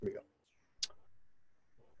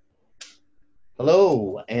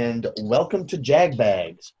Hello, and welcome to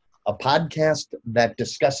Jagbags, a podcast that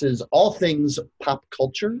discusses all things pop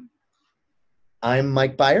culture. I'm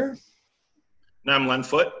Mike Byer, And I'm Len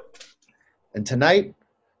Foot. and tonight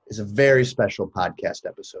is a very special podcast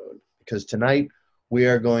episode because tonight we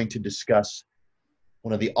are going to discuss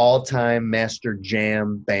one of the all-time master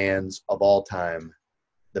jam bands of all time,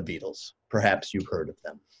 the Beatles. Perhaps you've heard of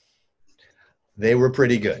them. They were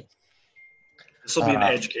pretty good. This will be an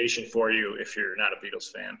education for you if you're not a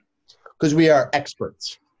Beatles fan. Because we are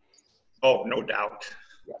experts. Oh, no doubt.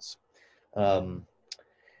 Yes.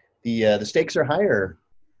 The stakes are higher,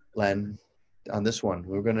 Len, on this one.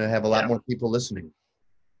 We're going to have a lot more people listening.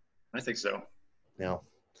 I think so. Yeah.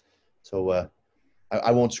 So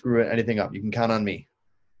I won't screw anything up. You can count on me.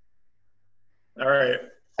 All right.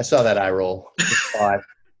 I saw that eye roll.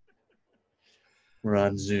 We're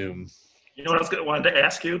on Zoom. You know what I wanted to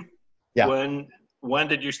ask you? Yeah. When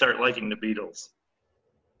did you start liking the Beatles?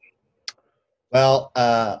 Well,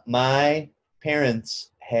 my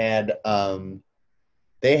parents had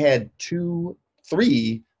they had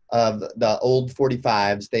three of the old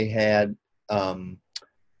 45s. They had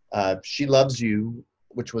She Loves You,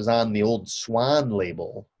 which was on the old Swan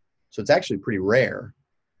label. So it's actually pretty rare.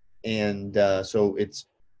 And so it's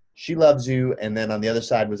She Loves You, and then on the other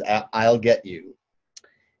side was I'll Get You.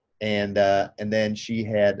 And then she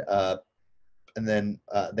had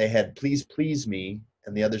they had Please Please Me,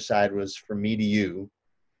 and the other side was From Me to You,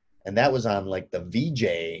 and that was on like the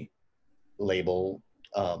VJ label.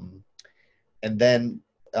 And then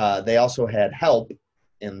they also had Help,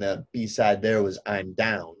 and the B-side there was I'm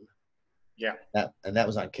Down. Yeah. That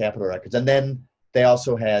was on Capitol Records. And then they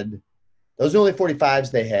also had, those were the only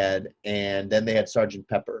 45s they had, and then they had Sgt.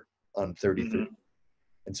 Pepper on 33. Mm-hmm.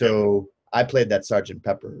 And so I played that Sgt.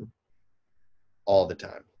 Pepper all the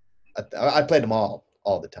time. I played them all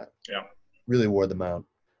the time. Yeah. Really wore them out.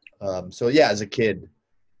 So yeah, as a kid,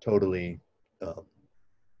 totally,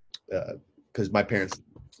 because my parents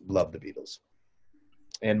loved the Beatles.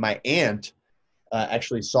 And my aunt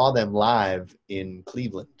actually saw them live in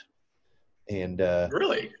Cleveland. And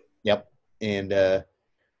really? Yep. And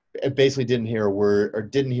basically didn't hear a word or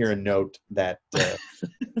didn't hear a note that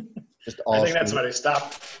just all. I think that's why they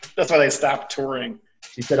stopped. That's why they stopped touring.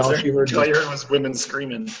 She said all she heard was women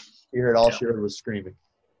screaming. She heard all she heard was screaming.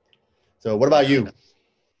 So what about you?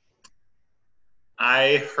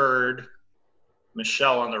 I heard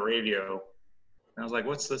Michelle on the radio, and I was like,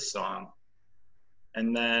 what's this song?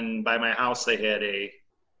 And then by my house, they had a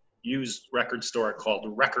used record store called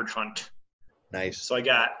Record Hunt. Nice. So you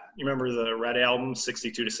remember the Red Album,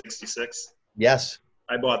 62 to 66? Yes.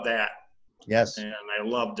 I bought that. Yes. And I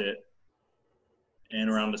loved it. And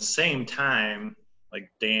around the same time, like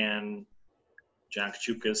Dan, John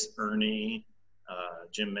Kachukas, Ernie,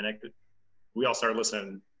 Jim Minnick, we all started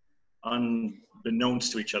listening,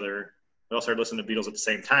 unbeknownst to each other, we all started listening to Beatles at the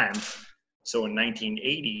same time. So in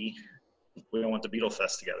 1980, we all went to Beatle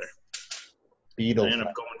Fest together. I ended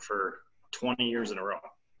up going for 20 years in a row.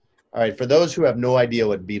 All right. For those who have no idea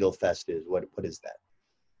what Beatle Fest is, what is that?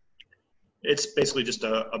 It's basically just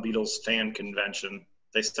a Beatles fan convention.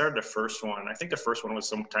 They started the first one. I think the first one was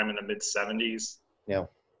sometime in the mid-'70s. Yeah.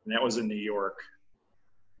 And that was in New York.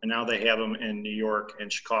 And now they have them in New York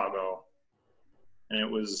and Chicago. And it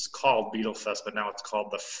was called Beatle Fest, but now it's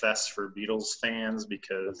called the Fest for Beatles fans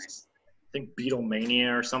because I think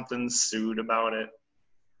Beatlemania or something sued about it.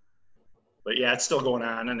 But yeah, it's still going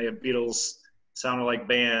on. And they have Beatles sounded like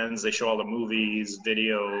bands. They show all the movies,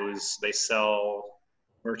 videos. They sell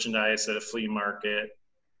merchandise at a flea market.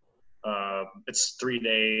 It's 3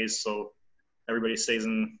 days, so everybody stays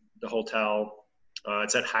in the hotel.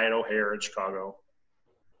 It's at Hyatt O'Hare in Chicago.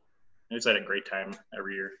 And it's had a great time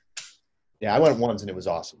every year. Yeah, I went once and it was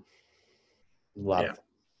awesome. A lot of fun.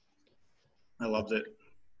 I loved it.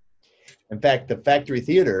 In fact, the Factory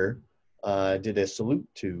Theater did a salute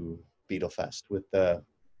to Beatle Fest with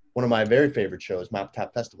one of my very favorite shows, Mop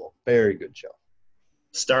Top Festival. Very good show.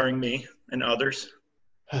 Starring me and others.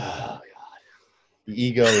 Oh, God. The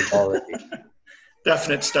ego is already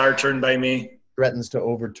definite star turn by me. Threatens to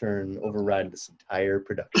override this entire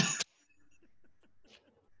production.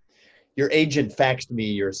 Your agent faxed me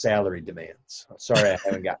your salary demands. Sorry, I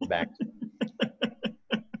haven't gotten back to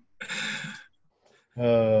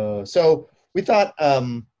you. So we thought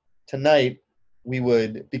tonight we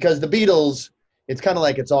would, because the Beatles, it's kind of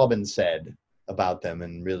like it's all been said about them,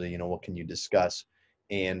 and really, what can you discuss?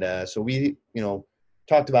 And so we,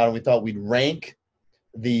 talked about it. We thought we'd rank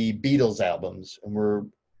the Beatles albums,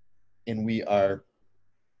 and we are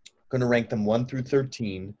going to rank them 1 through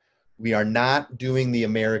 13. We are not doing the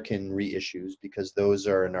American reissues because those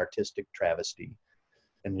are an artistic travesty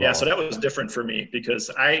and Yeah, wrong. so that was different for me because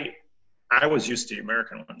I was used to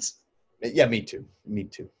American ones. Yeah, me too. Me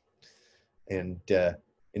too. And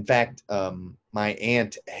in fact, my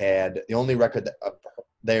aunt had the only record of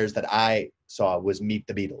theirs that I saw was "Meet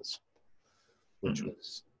the Beatles," which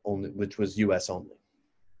was U.S. only.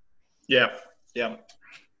 Yeah, yeah.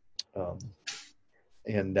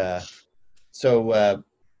 And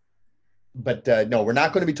but no, we're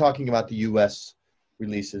not going to be talking about the U.S.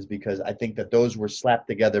 releases because I think that those were slapped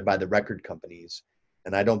together by the record companies,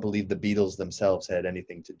 and I don't believe the Beatles themselves had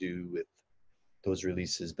anything to do with those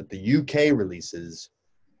releases. But the UK releases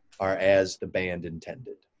are as the band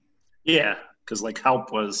intended. Yeah, because like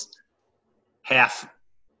Help was half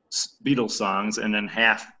Beatles songs and then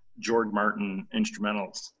half George Martin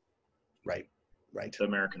instrumentals. Right. The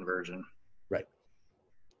American version. Right.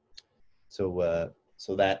 So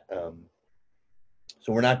so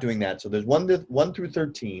we're not doing that. So there's 1 through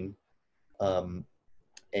 13, and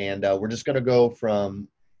we're going to go from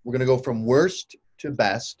worst to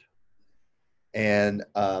best, and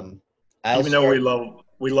even though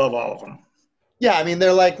we love all of them. Yeah, I mean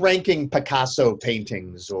they're like ranking Picasso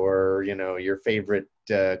paintings or your favorite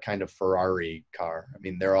kind of Ferrari car. I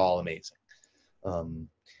mean they're all amazing.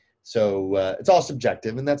 So it's all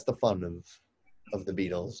subjective, and that's the fun of the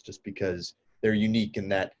Beatles, just because they're unique in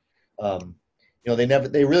that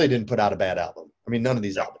they really didn't put out a bad album. I mean none of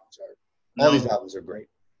these albums are. All these albums are great,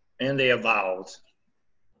 and they evolved,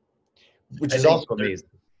 which is also amazing.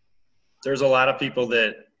 There's a lot of people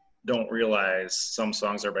that don't realize some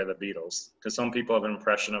songs are by the Beatles, because some people have an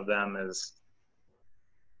impression of them as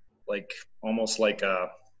like almost like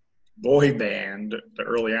a boy band, the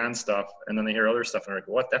early on stuff, and then they hear other stuff and they're like,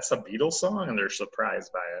 what, that's a Beatles song? And they're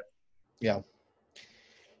surprised by it. Yeah,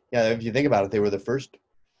 if you think about it, they were the first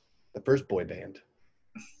boy band.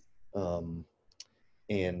 But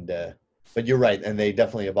you're right, and they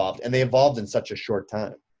definitely evolved, and they evolved in such a short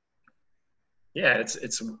time. Yeah,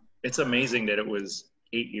 it's amazing that it was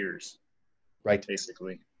 8 years. Right.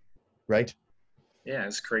 Basically. Right. Yeah,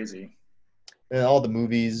 it's crazy. And all the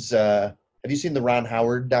movies. Have you seen the Ron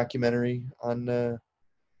Howard documentary on the?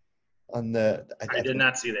 I did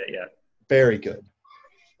not see that yet. Very good.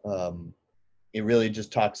 It really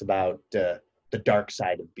just talks about the dark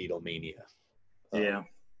side of Beatlemania. Yeah.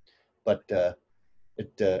 But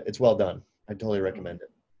it's well done. I totally recommend it.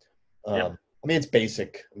 Yeah. I mean, it's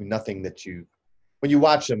basic. I mean, nothing that when you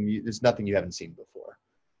watch them, there's nothing you haven't seen before.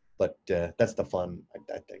 But that's the fun,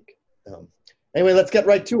 I think. Anyway, let's get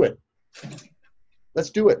right to it. Let's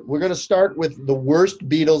do it. We're going to start with the worst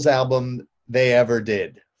Beatles album they ever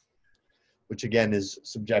did, which again is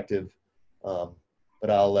subjective. But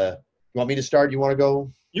you want me to start? You want to go?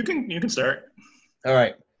 You can start. All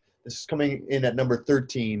right. This is coming in at number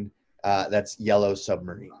 13. That's Yellow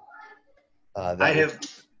Submarine.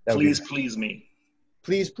 Please Me.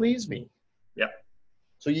 Please Please Me. Yeah.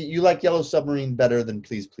 So you like Yellow Submarine better than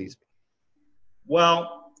Please Please Me?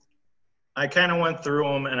 Well, I kind of went through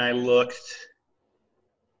them and I looked.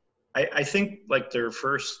 I think like their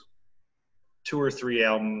first 2 or 3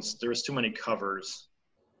 albums, there was too many covers.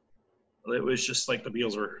 It was just like the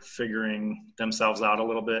Beatles were figuring themselves out a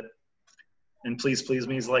little bit. And Please Please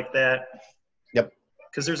Me is like that. Yep.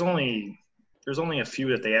 Because there's only a few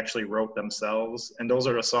that they actually wrote themselves, and those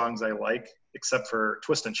are the songs I like, except for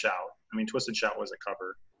Twist and Shout. I mean, Twist and Shout was a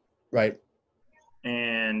cover. Right.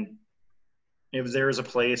 And If There Is a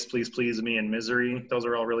Place, Please Please Me, and Misery, those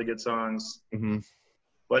are all really good songs. Mm-hmm.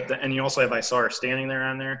 And you also have I Saw Her Standing There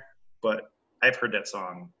on there, but I've heard that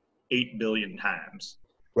song 8 billion times.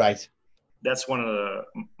 Right. That's one of the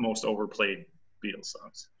most overplayed Beatles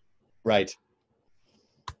songs. Right.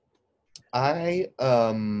 I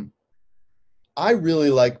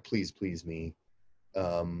really like Please Please Me.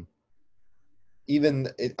 I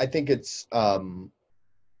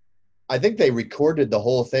think they recorded the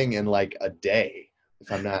whole thing in like a day, if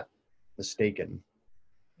I'm not mistaken.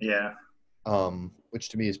 Yeah. Which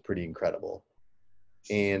to me is pretty incredible.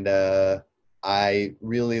 And I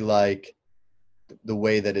really like the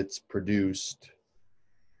way that it's produced.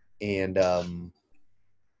 And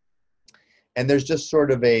there's just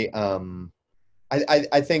sort of a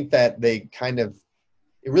I think that they kind of,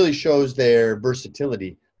 it really shows their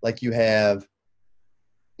versatility. Like you have,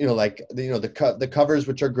 the covers,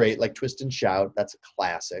 which are great, like Twist and Shout, that's a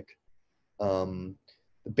classic.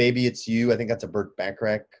 Baby It's You, I think that's a Burt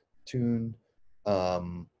Bacharach tune.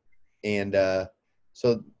 So the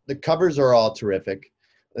covers are all terrific.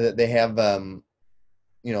 They have,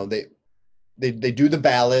 they do the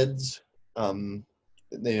ballads.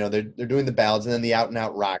 they're doing the ballads and then the out and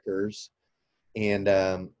out rockers, and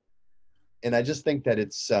I just think that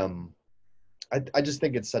it's I just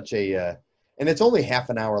think it's such a and it's only half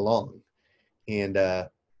an hour long, and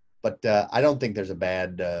but I don't think there's a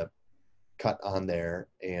bad cut on there,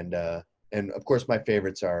 and of course my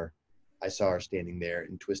favorites are I Saw Her Standing There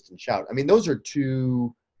and Twist and Shout. I mean, those are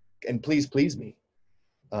two, and Please Please Me.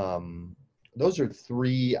 Those are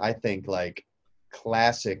three, I think, like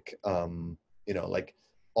classic, like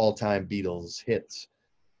all-time Beatles hits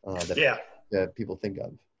that people think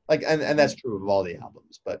of. Like, and that's true of all the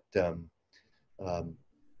albums, but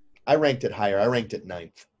I ranked it higher. I ranked it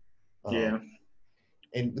ninth.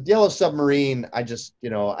 And with Yellow Submarine, I just,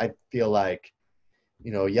 I feel like,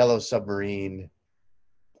 Yellow Submarine.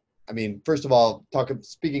 I mean, first of all,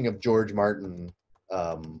 speaking of George Martin,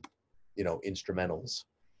 instrumentals.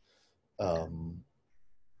 I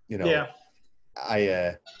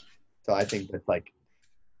think that's like,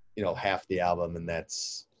 half the album, and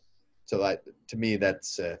that's to me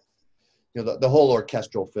that's the whole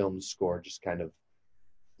orchestral film score just kind of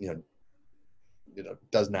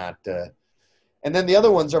does not. And then the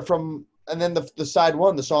other ones are from, and then the side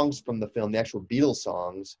one, the songs from the film, the actual Beatles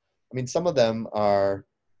songs. I mean, some of them are.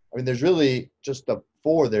 I mean, there's really just the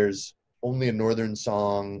four. There's Only a Northern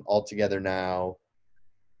Song, All Together Now,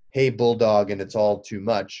 Hey Bulldog, and It's All Too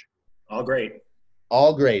Much. All great.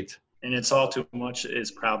 All great. And It's All Too Much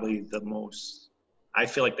is probably the most, I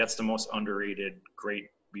feel like that's the most underrated great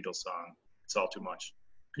Beatles song. It's All Too Much.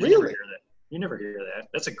 Really? You never hear that.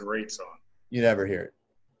 That's a great song. You never hear it.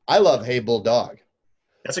 I love Hey Bulldog.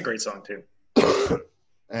 That's a great song too.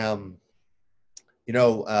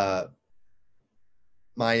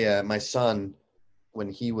 My son, when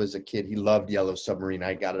he was a kid, he loved Yellow Submarine.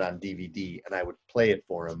 I got it on DVD, and I would play it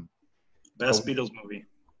for him. Best Beatles movie.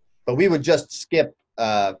 But we would just skip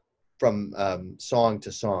from song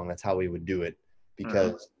to song. That's how we would do it,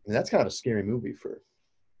 because that's kind of a scary movie for.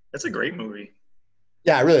 That's a great movie.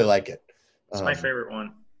 Yeah, I really like it. It's my favorite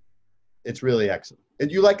one. It's really excellent.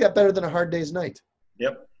 And you like that better than A Hard Day's Night?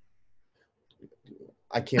 Yep.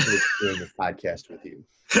 I can't believe I'm doing this podcast with you.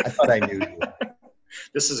 I thought I knew you.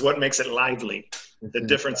 This is what makes it lively. The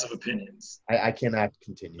difference of opinions. I cannot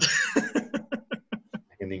continue.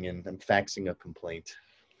 I'm faxing a complaint.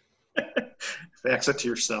 Fax it to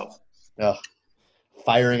yourself. Oh,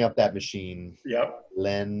 firing up that machine. Yep.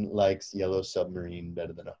 Len likes Yellow Submarine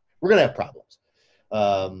better than we're gonna have problems.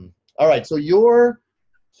 All right, so your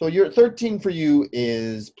 13 for you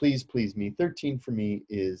is Please Please Me. 13 for me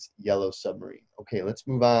is Yellow Submarine. Okay, let's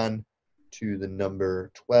move on to the number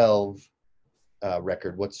 12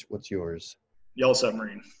 record. What's yours? Yellow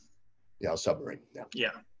Submarine. Yellow Submarine.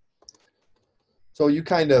 Yeah. So you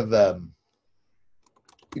kind of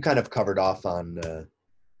covered off on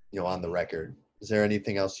on the record. Is there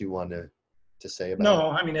anything else you want to say about it? No,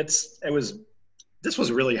 I mean this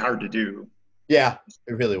was really hard to do. Yeah,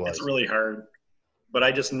 it really was. It's really hard. But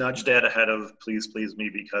I just nudged that ahead of Please Please Me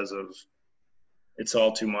because of It's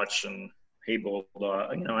All Too Much and Hey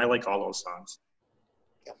Bulldog. I like all those songs.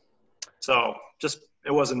 Yeah. So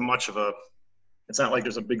it wasn't much of a, it's not like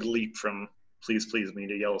there's a big leap from Please Please Me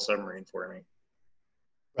to Yellow Submarine for me.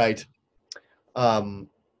 Right.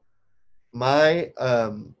 My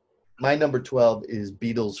number 12 is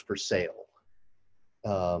Beatles for Sale.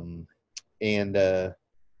 And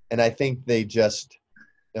I think they just,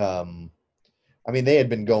 they had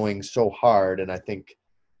been going so hard, and I think,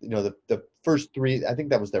 the first three, I think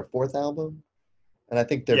that was their fourth album. And I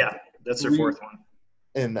think that's their fourth one.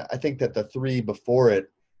 And I think that the three before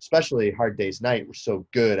it, especially Hard Day's Night, were so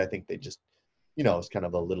good. I think they just, it's kind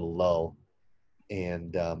of a little lull.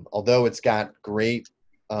 And although it's got great,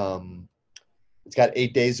 it's got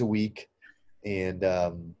 8 days a week, and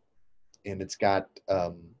it's got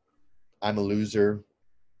I'm a Loser.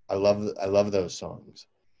 I love those songs.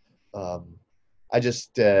 I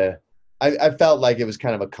just I felt like it was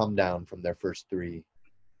kind of a come down from their first three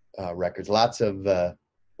records. Lots of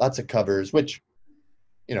covers, which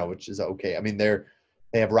is okay. I mean, they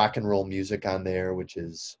have Rock and Roll Music on there, which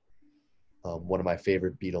is one of my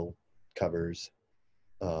favorite Beatle covers.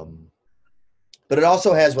 But it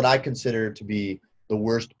also has what I consider to be the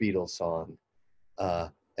worst Beatles song,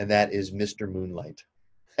 and that is Mr. Moonlight.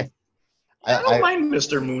 I don't mind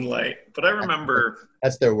Mr. Moonlight, but I remember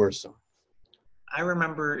that's their worst song. I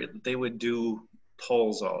remember they would do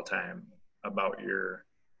polls all the time about your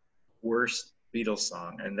worst Beatles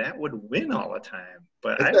song, and that would win all the time.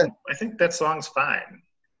 But I think that song's fine.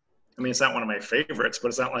 I mean, it's not one of my favorites, but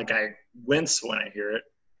it's not like I wince when I hear it.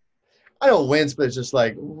 I don't wince, but it's just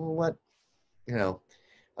like, what, and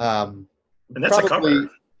that's a cover.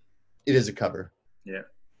 It is a cover. Yeah.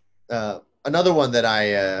 Another one that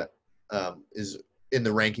I is in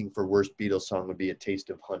the ranking for worst Beatles song would be "A Taste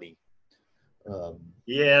of Honey."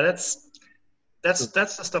 Yeah, that's the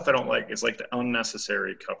stuff I don't like. Is like the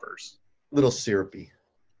unnecessary covers. Little syrupy.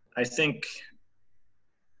 I think.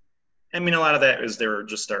 I mean, a lot of that is they were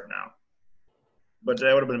just starting out, but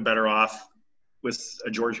that would have been better off with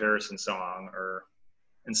a George Harrison song, or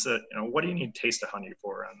instead, what do you need "Taste of Honey"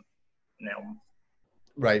 for on an album?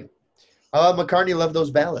 Right. McCartney loved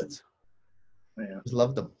those ballads. Yeah. Just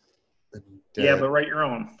loved them. And, Yeah, but write your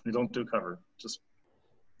own. You don't do cover. Just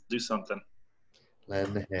do something.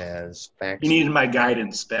 Len has facts. He needed my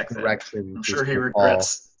guidance back then. Correction. I'm sure he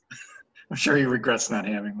regrets. I'm sure he regrets not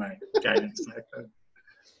having my guidance back then.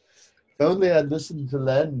 If only I'd listened to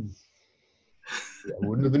Len, I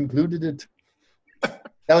wouldn't have included it.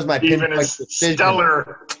 That was my Even pinpoint precision.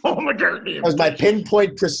 Stellar Paul McCartney. That was my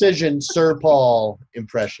pinpoint precision Sir Paul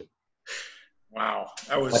impression. Wow,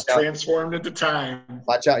 I was transformed at the time.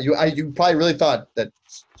 Watch out! You probably really thought that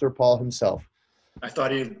Sir Paul himself. I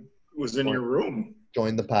thought he was in your room.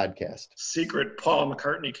 Joined the podcast. Secret Paul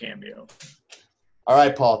McCartney cameo. All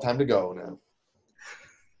right, Paul, time to go now.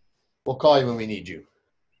 We'll call you when we need you.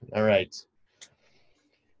 All right.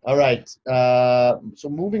 So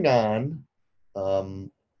moving on.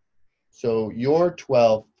 So your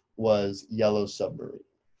 12th was Yellow Submarine.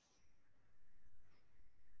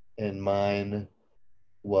 And mine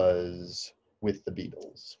was With the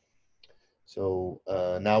Beatles. So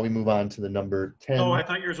now we move on to the number 10. Oh, I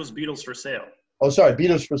thought yours was Beatles for Sale. Oh, sorry.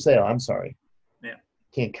 Beatles for Sale. I'm sorry. Yeah.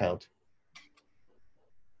 Can't count.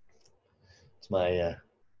 It's my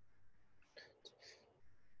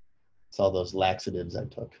it's all those laxatives I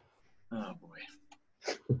took. Oh,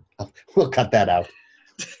 boy. We'll cut that out.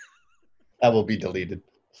 That will be deleted.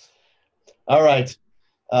 All right.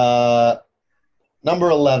 Number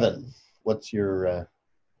 11. What's your...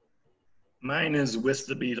 Mine is With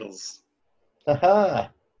the Beatles. Haha.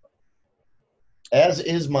 As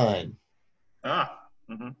is mine.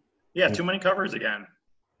 Mm-hmm. Yeah, too many covers again.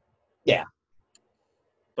 Yeah.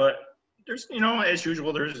 But there's, as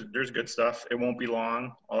usual, there's good stuff. It won't be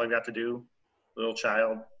long. All I've got to do, Little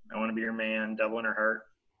Child, I Want to Be Your Man, Devil in Her Heart.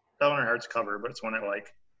 Devil in Her Heart's cover, but it's one I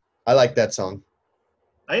like. I like that song.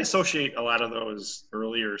 I associate a lot of those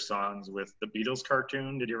earlier songs with the Beatles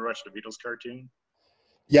cartoon. Did you ever watch the Beatles cartoon?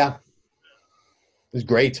 Yeah. It was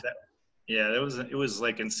great. Yeah, it was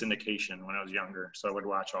like in syndication when I was younger, so I would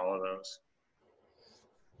watch all of those.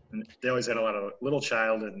 And they always had a lot of Little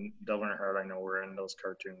Child and Devil in Her Heart, I know, were in those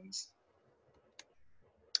cartoons.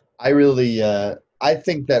 I really, I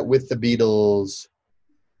think that with the Beatles,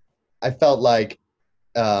 I felt like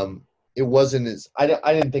it wasn't as, I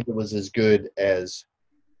didn't think it was as good as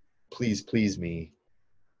Please Please Me.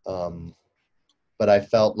 But I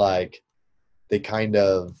felt like they kind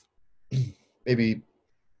of, maybe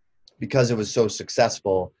because it was so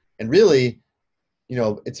successful, and really,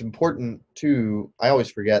 it's important too, I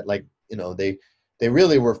always forget, like, they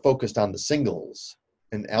really were focused on the singles,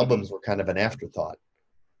 and albums were kind of an afterthought.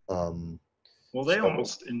 Well, they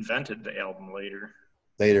almost invented the album later.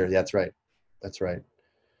 Later, that's right.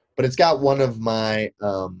 But it's got one of my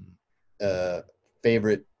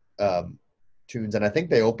favorite tunes, and I think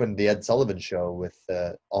they opened the Ed Sullivan Show with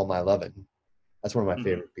All My Lovin'. That's one of my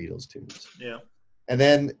favorite Beatles tunes. Yeah. And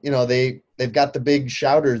then, they've got the big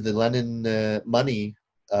shouter, the Lennon Money,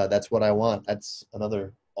 That's What I Want. That's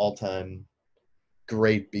another all-time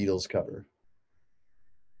great Beatles cover.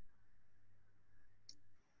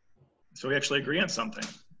 So we actually agree on something.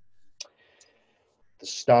 The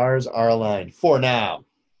stars are aligned for now.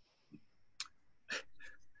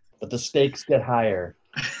 But the stakes get higher.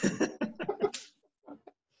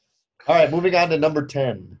 All right, moving on to number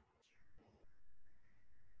 10.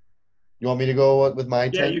 You want me to go with my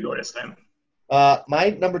 10? Yeah, you go this time.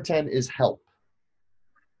 My number 10 is Help.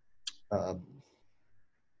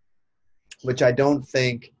 Which I don't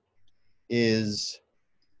think is...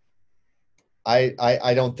 I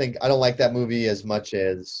don't like that movie as much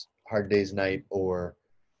as Hard Day's Night or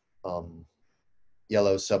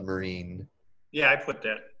Yellow Submarine. Yeah, I put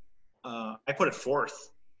that. I put it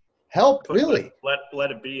fourth. Help, really?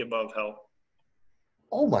 Let It Be above Help.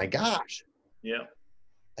 Oh my gosh. Yeah.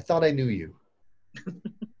 I thought I knew you.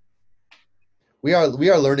 We are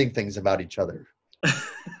learning things about each other.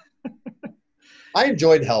 I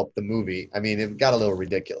enjoyed Help, the movie. I mean, it got a little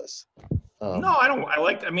ridiculous. No, I don't.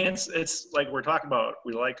 It's like we're talking about.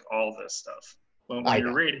 We like all this stuff. When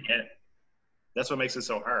you're reading it, that's what makes it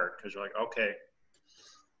so hard, because you're like, okay.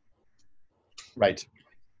 Right.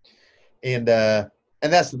 And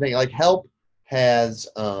that's the thing. Like, Help has,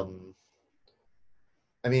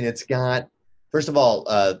 it's got First of all,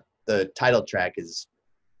 the title track is,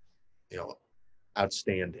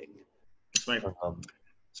 outstanding. It's my Um,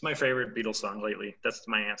 it's my favorite Beatles song lately. That's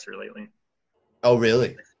my answer lately. oh,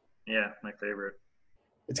 really? Yeah, my favorite.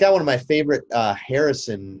 It's got one of my favorite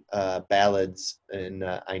Harrison ballads in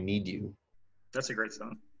 "I Need You." That's a great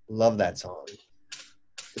song. Love that song.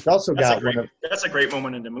 It's also got one of That's a great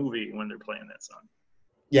moment in the movie when they're playing that song.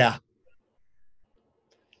 yeah.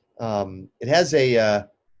 It has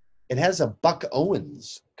a Buck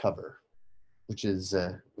Owens cover, which is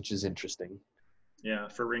interesting. Yeah,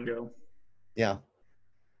 for Ringo. Yeah.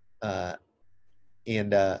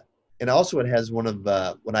 And also it has one of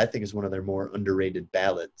what I think is one of their more underrated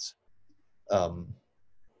ballads.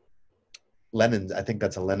 Lennon, I think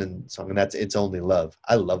that's a Lennon song, and that's "It's Only Love."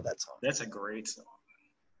 I love that song. That's a great song.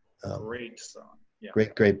 Great song. Yeah.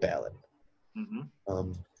 Great ballad. Mm-hmm.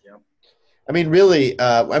 Yeah. I mean, really.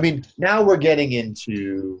 Now we're getting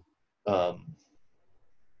into. Now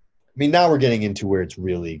we're getting into where it's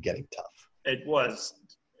really getting tough.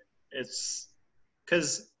 It's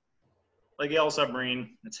because like Yellow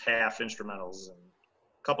Submarine, it's half instrumentals, and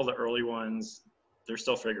a couple of the early ones, they're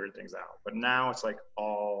still figuring things out. But now it's like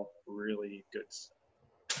all really good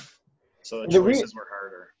stuff. So the choices were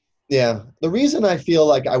harder. Yeah. The reason I feel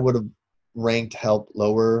like I would have ranked Help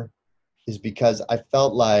lower is because I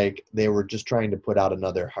felt like they were just trying to put out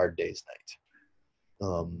another Hard Day's Night.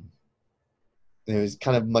 It was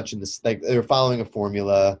kind of much in this, like they were following a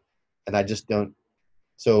formula, and I just don't.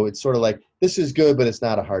 So it's sort of like, this is good, but it's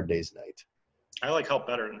not a Hard Day's Night. I like Help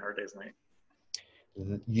better than Hard Day's Night.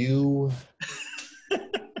 We're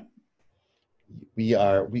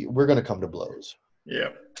going to come to blows. Yeah.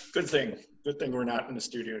 Good thing we're not in the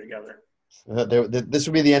studio together. This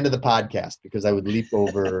would be the end of the podcast because I would leap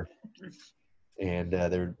over and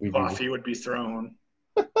coffee would be thrown.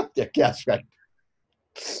 Yeah, that's right.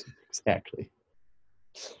 Exactly.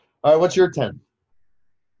 All right, what's your 10?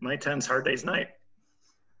 My 10's Hard Day's Night.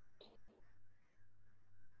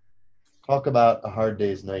 Talk about a Hard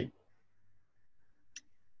Day's Night.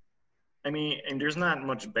 I mean, and there's not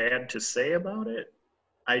much bad to say about it.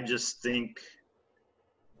 I just think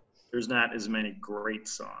there's not as many great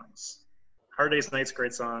songs. Hard Day's Night's a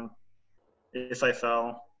great song. If I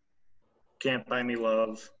Fell, Can't Buy Me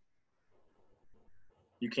Love,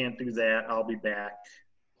 You Can't Do That, I'll Be Back.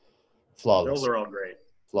 Flawless. Those are all great.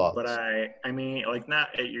 Flawless. But I mean, like, not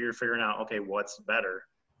you're figuring out, okay, what's better?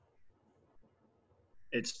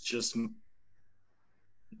 It's just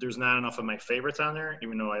there's not enough of my favorites on there,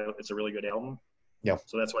 even though it's a really good album. Yeah.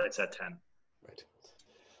 So that's why it's at 10. Right.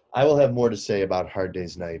 I will have more to say about Hard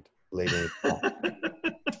Day's Night later.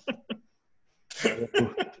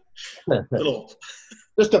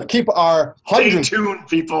 Just to keep our hundreds. Stay tuned,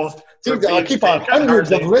 people. I'll keep our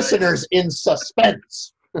hundreds of listeners in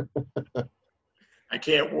suspense. I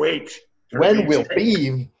can't wait. When will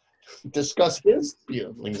Beav discuss his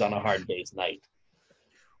feelings on a Hard Day's Night?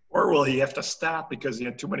 Or will he have to stop because he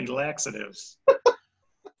had too many laxatives?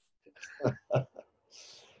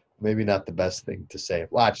 Maybe not the best thing to say.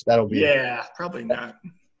 Watch, that'll be. Yeah, probably not.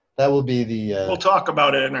 That will be the. We'll talk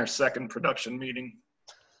about it in our second production meeting.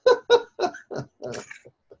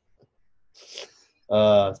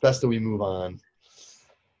 It's best that we move on.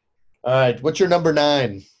 All right, what's your number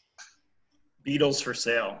 9? Beatles for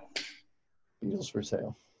Sale. Beatles for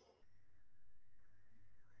Sale.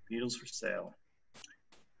 Beatles for Sale.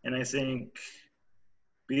 And I think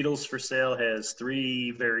Beatles for Sale has 3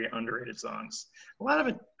 very underrated songs. A lot of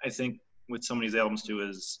it, I think, with some of these albums too,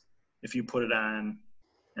 is if you put it on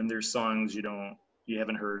and there's songs you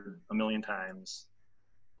haven't heard a million times,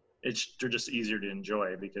 they're just easier to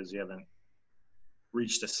enjoy because you haven't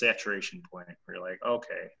reached a saturation point where you're like,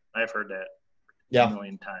 okay, I've heard that a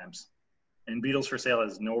million times. And Beatles for Sale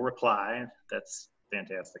has No Reply. That's a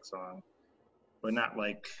fantastic song, but not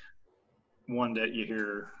like one that you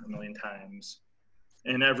hear a million times.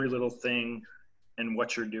 And Every Little Thing and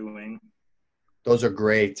What You're Doing. Those are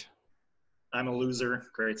great. I'm a Loser.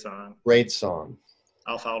 Great song. Great song.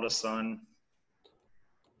 I'll Follow the Sun.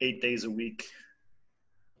 8 Days a Week.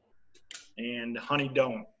 And Honey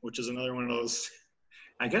Don't, which is another one of those,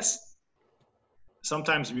 I guess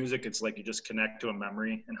sometimes music, it's like you just connect to a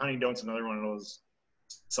memory. And Honey Don't's another one of those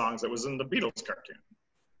songs that was in the Beatles cartoon.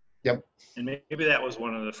 Yep. And maybe that was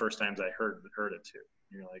one of the first times I heard it too.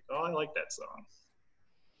 You're like, oh, I like that song.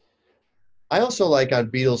 I also like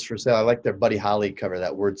on Beatles for Sale, I like their Buddy Holly cover,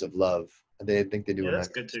 that Words of Love. I think they do that's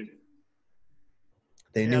good too.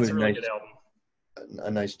 They knew a really good album.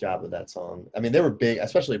 A nice job with that song. I mean, they were big,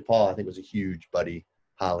 especially Paul, I think, was a huge Buddy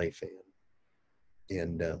Holly fan.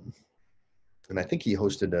 And and I think he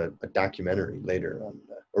hosted a documentary later on,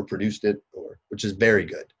 or produced it, which is very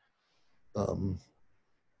good. And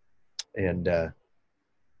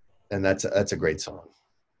that's a great song.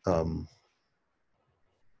 All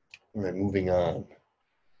right, moving on. All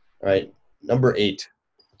right, number 8.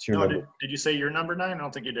 What's your number? Did you say your number 9? I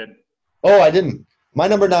don't think you did. Oh, I didn't. My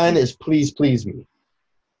number 9 is "Please Please Me."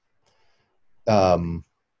 And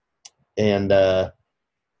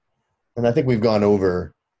I think we've gone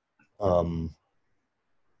over. The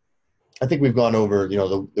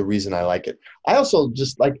reason I like it. I also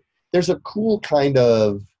just like, there's a cool kind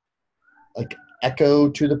of like echo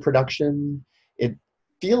to the production. It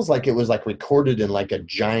feels like it was like recorded in like a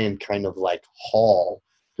giant kind of like hall,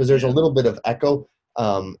 because there's a little bit of echo.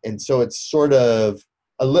 And so it's sort of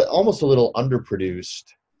almost a little underproduced.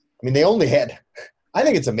 I mean, they only had, I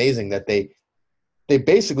think it's amazing that they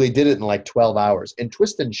basically did it in like 12 hours. And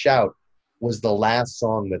Twist and Shout was the last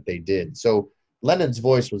song that they did. So Lennon's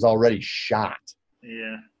voice was already shot.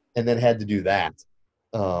 Yeah. And then had to do that.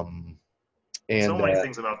 And so many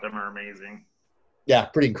things about them are amazing. Yeah,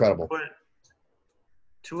 pretty incredible. But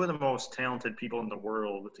 2 of the most talented people in the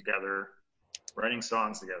world together, writing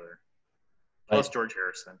songs together. Plus George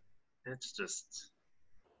Harrison. It's just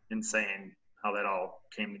insane how that all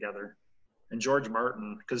came together. And George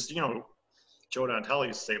Martin, because, Joe Donatello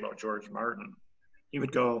used to say about George Martin, he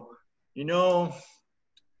would go, who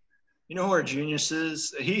are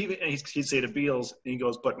geniuses? He'd say the Beatles, and he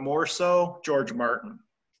goes, but more so, George Martin.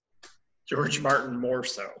 George Martin more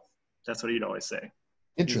so. That's what he'd always say.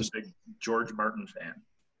 Interesting. He's a big George Martin fan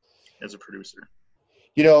as a producer.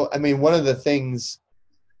 I mean, one of the things,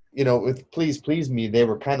 with Please Please Me, they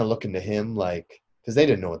were kind of looking to him, like, because they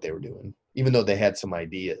didn't know what they were doing, even though they had some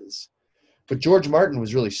ideas. But George Martin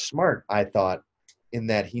was really smart, I thought, in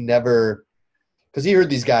that he never, because he heard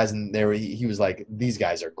these guys and he was like, these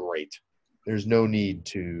guys are great. There's no need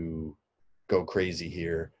to go crazy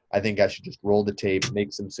here. I think I should just roll the tape,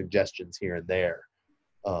 make some suggestions here and there.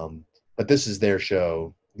 But this is their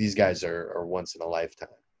show. These guys are once in a lifetime.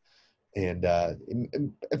 And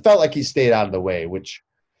it felt like he stayed out of the way, which,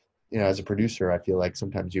 as a producer, I feel like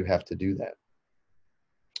sometimes you have to do that.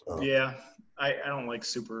 Yeah, I don't like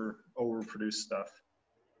super overproduced stuff.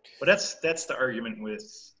 But that's the argument with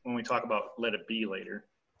when we talk about Let It Be later.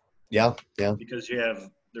 Yeah. Because you have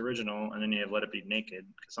the original and then you have Let It Be Naked.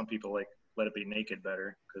 Because some people like Let It Be Naked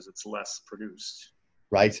better because it's less produced.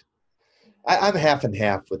 Right. I'm half and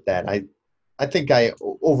half with that. I think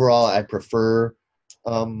overall I prefer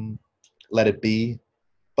Let It Be,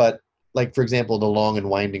 but like, for example, the Long and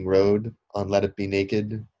Winding Road on Let It Be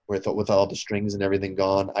Naked, with all the strings and everything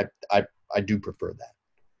gone, I do prefer that.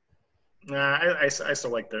 Nah, I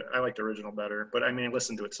still like the original better, but I mean, I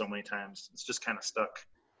listened to it so many times, it's just kind of stuck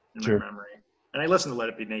in my memory. And I listened to Let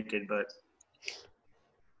It Be Naked, but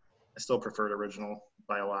I still prefer the original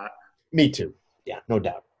by a lot. Me too. Yeah, no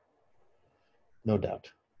doubt. No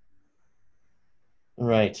doubt. All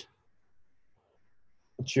right.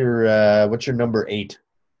 What's your number 8?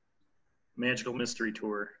 Magical Mystery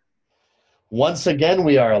Tour. Once again,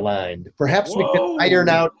 we are aligned. Perhaps we can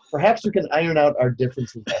iron out our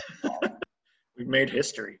differences. We've made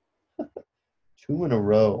history. 2 in a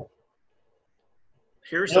row.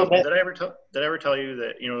 Here's something. Did I ever tell you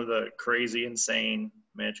that the crazy, insane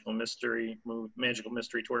Magical Mystery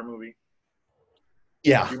Tour movie?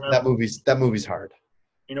 Yeah, that movie's hard.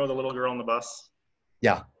 You know the little girl on the bus?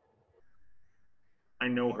 Yeah. I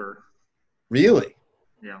know her. Really?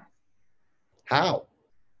 Yeah. How?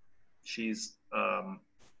 She's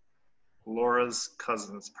Laura's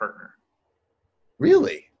cousin's partner.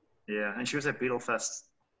 Really? Yeah, and she was at Beatle Fest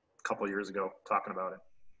a couple years ago talking about it.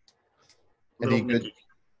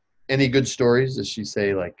 Any good stories? Does she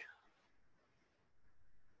say, like?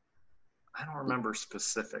 I don't remember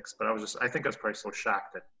specifics, but I think I was probably so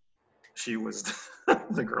shocked that she was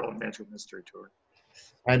the girl in Magical Mystery Tour.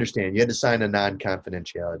 I understand. You had to sign a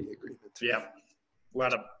non-confidentiality agreement. Yeah. A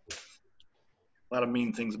lot of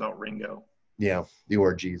mean things about Ringo. Yeah, the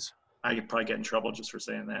orgies. I could probably get in trouble just for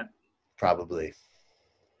saying that. Probably.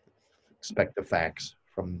 Expect the facts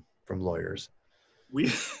from lawyers. We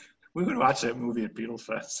would watch that movie at Beatle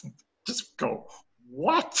Fest and just go,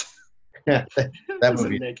 what? Yeah, that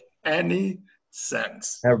doesn't movie make any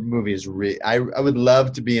sense. That movie is I would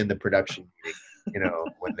love to be in the production meeting,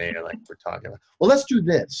 when they are like, we're talking about, well, let's do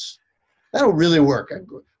this. That'll really work.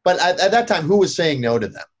 But at that time, who was saying no to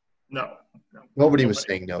them? No. Nobody was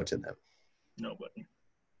saying no to them. Nobody.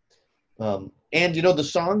 And the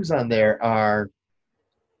songs on there are,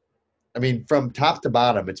 I mean, from top to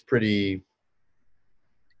bottom, it's pretty.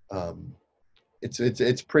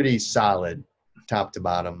 It's pretty solid, top to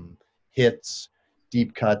bottom. hits,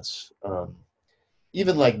 deep cuts,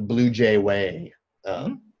 even like Blue Jay Way.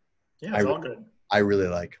 Yeah, it's all good. I really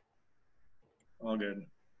like. All good.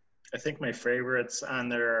 I think my favorites on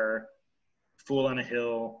there are Fool on a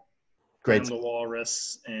Hill, Great. I'm the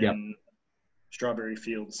Walrus, and Strawberry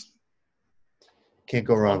Fields. Can't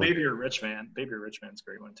go wrong. Baby or Rich Man. Baby or Rich Man's a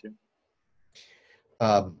great one too.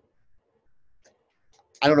 I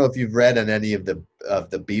don't know if you've read on any of the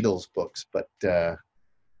Beatles books, but that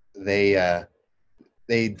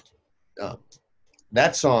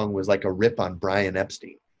song was like a rip on Brian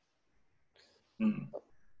Epstein. Mm.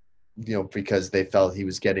 You know, because they felt he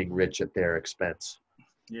was getting rich at their expense.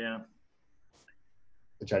 Yeah.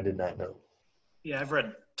 Which I did not know. Yeah, I've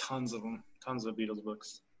read tons of them, tons of Beatles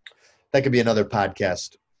books. That could be another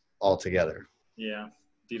podcast altogether. Yeah,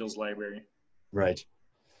 Beatles Library. Right.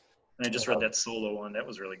 And I just read that solo one. That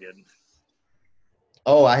was really good.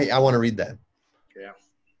 Oh, I want to read that. Yeah.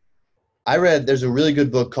 There's a really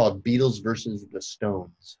good book called Beatles versus the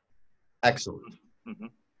Stones. Excellent. Mm-hmm.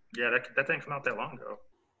 Yeah, that didn't come out that long ago.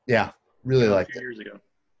 Yeah, really liked it. A few years ago.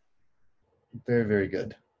 Very, very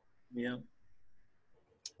good. Yeah.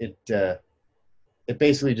 It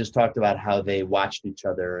basically just talked about how they watched each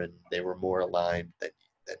other and they were more aligned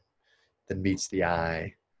than meets the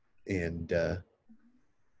eye, and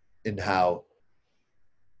how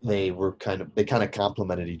they kind of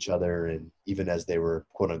complemented each other, and even as they were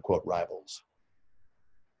quote unquote rivals.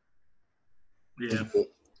 Yeah.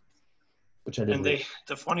 Which I didn't. And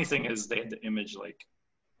the funny thing is they had the image like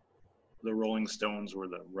the Rolling Stones were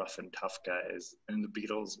the rough and tough guys, and the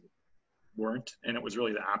Beatles weren't, and it was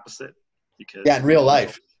really the opposite because in real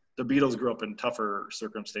life, the Beatles grew up in tougher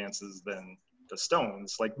circumstances than the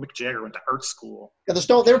Stones. Like Mick Jagger went to art school. Yeah, the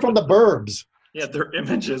Stones, they're from the burbs. Yeah, their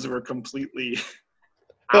images were completely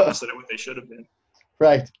opposite of what they should have been.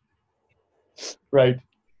 Right.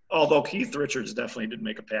 Although Keith Richards definitely did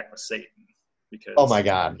make a pact with Satan, because oh my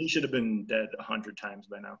God, he should have been dead 100 times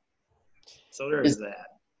by now. So there is that.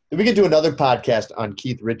 We could do another podcast on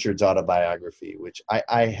Keith Richards' autobiography, which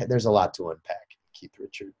I there's a lot to unpack. Keith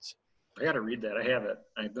Richards. I got to read that. I have it.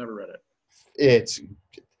 I've never read it. It's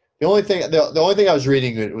the only thing I was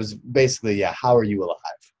reading it was basically, how are you alive?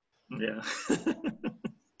 Yeah.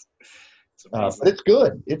 But it's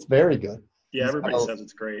good. It's very good. Yeah, everybody says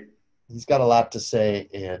it's great. He's got a lot to say,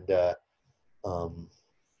 and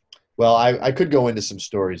well, I could go into some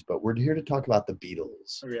stories, but we're here to talk about the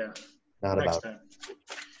Beatles. Oh, yeah. Not Next about. time.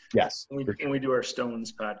 Yes. When we do our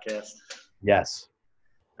Stones podcast. Yes.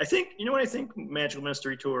 I think, you know what I think? Magical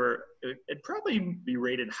Mystery Tour, it'd probably be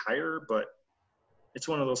rated higher, but it's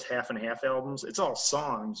one of those half and half albums. It's all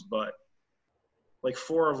songs, but like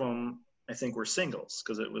 4 of them, I think, were singles,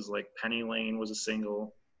 because it was like Penny Lane was a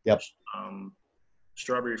single. Yep.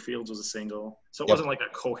 Strawberry Fields was a single. So it wasn't like a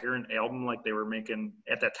coherent album like they were making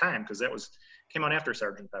at that time, because that came out after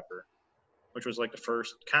Sgt. Pepper, which was like the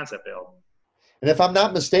first concept album. And if I'm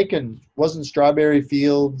not mistaken, wasn't Strawberry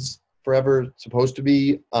Fields Forever supposed to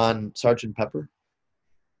be on Sgt. Pepper?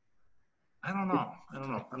 I don't know.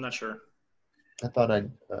 I'm not sure. I thought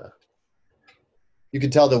you can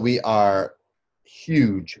tell that we are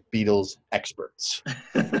huge Beatles experts.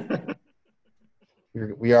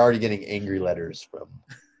 We are already getting angry letters from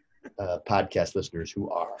podcast listeners who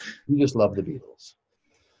just love the Beatles.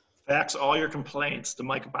 Fax all your complaints to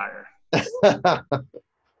Mike Bayer.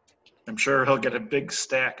 I'm sure he'll get a big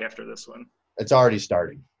stack after this one. It's already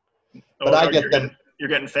starting. But I get them. You're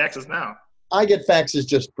getting faxes now. I get faxes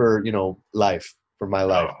just for, life, for my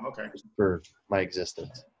life. Oh, okay. For my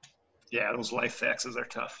existence. Yeah, those life faxes are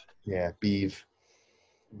tough. Yeah, Beav.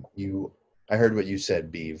 I heard what you said,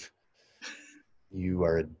 Beav. You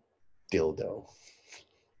are a dildo.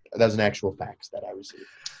 That was an actual fax that I received.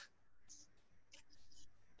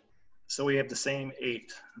 So we have the same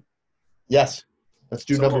 8. Yes. Let's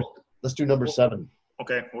do number 7.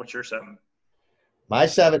 Okay, what's your 7? My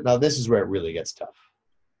 7, now this is where it really gets tough.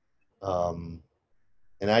 And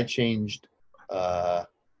I changed my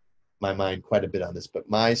mind quite a bit on this, but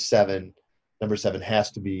my number 7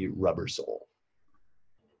 has to be Rubber Soul.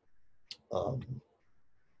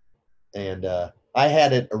 And I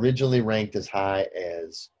had it originally ranked as high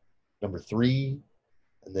as number 3,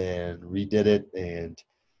 and then redid it, and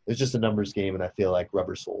it was just a numbers game, and I feel like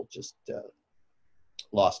Rubber Soul just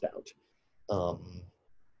lost out.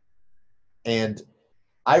 And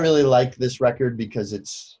I really like this record because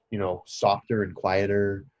it's, softer and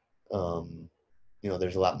quieter.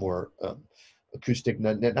 There's a lot more acoustic,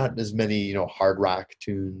 not as many, hard rock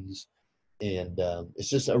tunes. And it's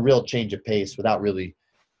just a real change of pace without really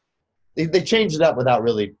 – they changed it up without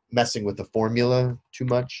really messing with the formula too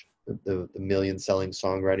much. the million selling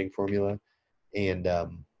songwriting formula. And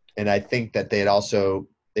I think that they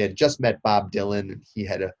had just met Bob Dylan, and he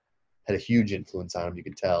had a huge influence on him. You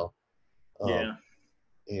could tell. Yeah.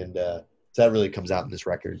 And so that really comes out in this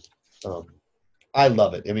record. I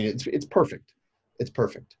love it. I mean, it's perfect. It's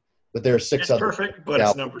perfect. But there are six It's other perfect, but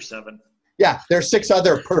it's number 7. Yeah, there are 6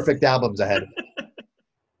 other perfect albums ahead of it.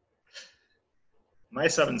 My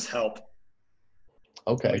 7's Help.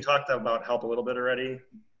 Okay. We talked about Help a little bit already,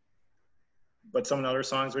 but some of the other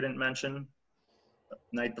songs we didn't mention.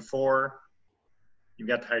 Night Before, You've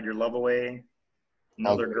Got to Hide Your Love Away,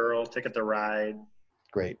 Another Girl, Ticket to Ride.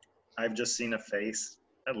 Great. I've Just Seen a Face.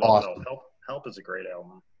 I love Help. Help is a great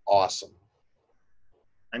album. Awesome.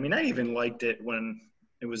 I mean, I even liked it when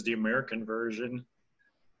it was the American version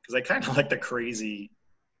because I kind of like the crazy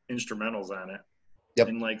instrumentals on it. Yep.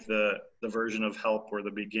 And like the version of Help where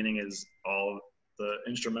the beginning is all the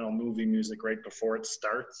instrumental movie music right before it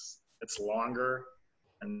starts. It's longer,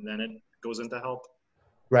 and then it goes into Help.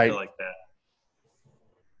 Right. I like that.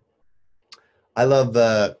 I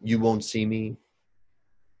love You Won't See Me.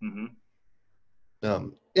 Mm-hmm.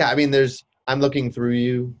 Yeah, I mean, I'm Looking Through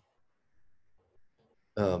You.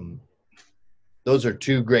 Those are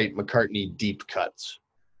 2 great McCartney deep cuts.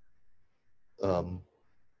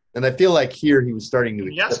 And I feel like here he was starting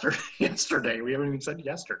to... Yesterday. We haven't even said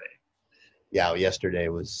Yesterday. Yeah, Yesterday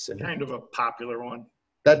was... kind of a popular one.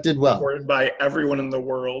 That did well. Recorded by everyone in the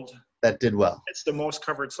world. That did well. It's the most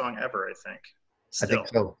covered song ever, I think. Still. I think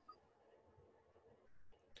so.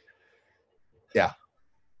 Yeah.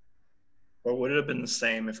 But would it have been the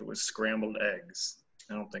same if it was Scrambled Eggs?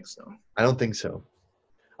 I don't think so. I don't think so.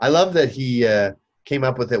 I love that he came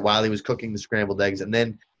up with it while he was cooking the scrambled eggs. And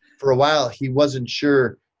then for a while, he wasn't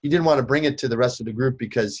sure. He didn't want to bring it to the rest of the group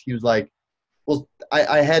because he was like, well,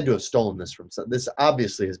 I had to have stolen this from some. This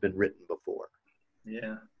obviously has been written before.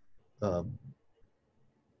 Yeah.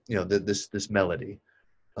 This melody.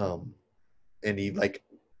 And he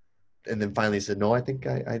and then finally said, no, I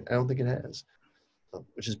don't think it has,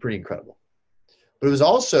 which is pretty incredible. But it was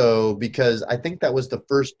also because I think that was the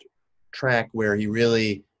first track where he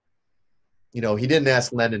really, he didn't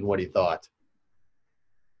ask Lennon what he thought.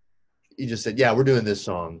 He just said, yeah, we're doing this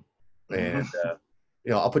song. And,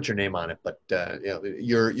 I'll put your name on it, but,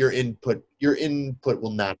 your input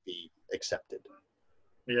will not be accepted.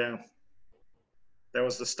 Yeah. That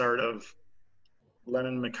was the start of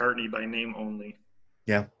Lennon and McCartney by name only.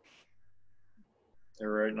 Yeah. They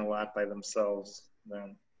were writing a lot by themselves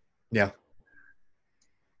then. Yeah.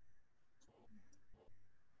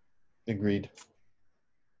 Agreed.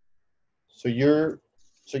 So your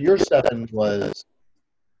 7 was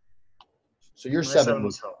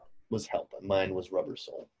was Help, and mine was Rubber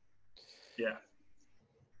Soul. Yeah.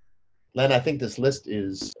 Len, I think this list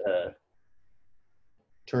is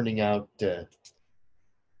turning out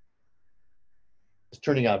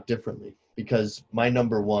differently because my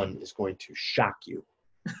number 1 is going to shock you.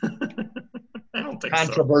 I don't think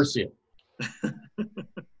Controversial.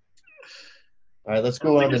 All right, let's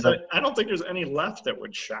go on to I don't think there's any left that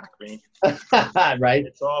would shock me. Right?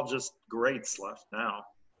 It's all just greats left now.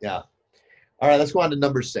 Yeah. All right, let's go on to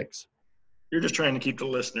number 6. You're just trying to keep the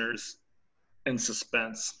listeners in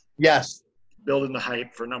suspense. Yes. Building the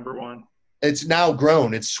hype for number 1. It's now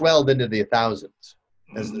grown. It's swelled into the thousands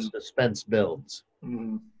as the suspense builds.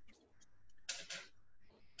 Mm-hmm.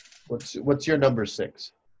 What's your number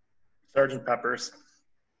 6? Sgt. Pepper's.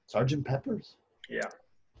 Sgt. Pepper's? Yeah.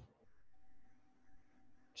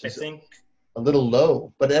 I think a little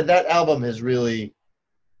low, but that album has really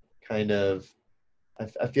kind of,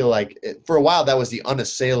 I feel like for a while that was the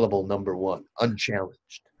unassailable number 1,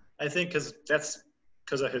 unchallenged. I think that's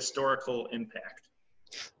because of historical impact.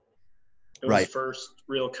 It was right. the first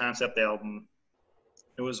real concept album.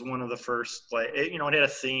 It was one of the first, it had a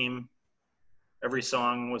theme. Every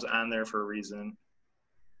song was on there for a reason.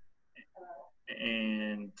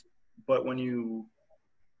 But when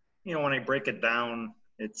when I break it down,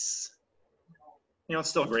 it's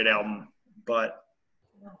still a great album, but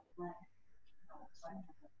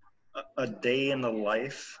A Day in the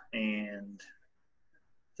Life and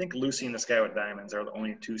I think Lucy in the Sky with Diamonds are the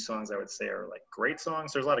only 2 songs I would say are great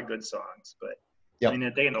songs. There's a lot of good songs, but yep. I mean,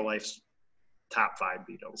 A Day in the Life's top 5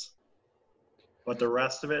 Beatles. But the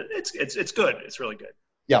rest of it, it's good. It's really good.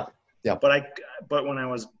 Yeah, yeah. But when I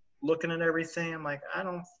was looking at everything, I'm like, I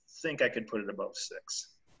don't think I could put it above 6.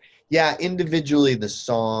 Yeah, individually the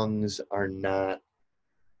songs are not,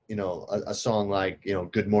 a song like,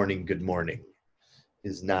 Good Morning, Good Morning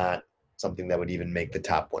is not something that would even make the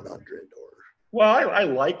top 100 or. Well, I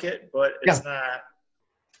like it, but it's not.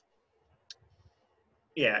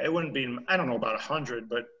 Yeah, it wouldn't be. I don't know about 100,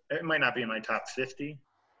 but it might not be in my top 50.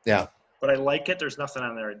 Yeah. But I like it. There's nothing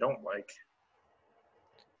on there I don't like.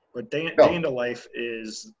 But Day No. into Life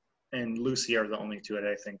and Lucy are the only two that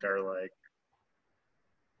I think are like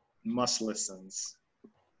must listens.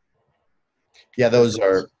 Yeah, those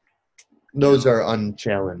are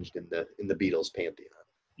unchallenged in the Beatles pantheon.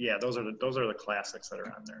 Yeah, those are the classics that are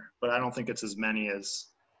on there. But I don't think it's as many as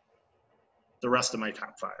the rest of my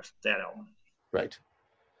top 5. That album. Right.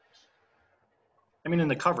 I mean, in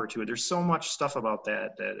the cover too. There's so much stuff about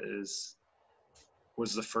that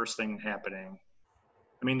was the first thing happening.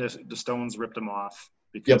 I mean, the Stones ripped them off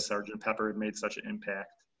because Sgt. Pepper had made such an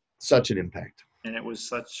impact. Such an impact. And it was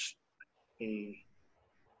such a.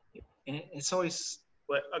 And it's always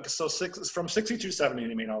so from 62 70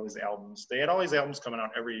 they made all these albums. They had all these albums coming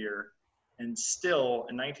out every year, and still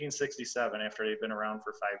in 1967, after they'd been around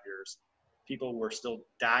for 5 years, people were still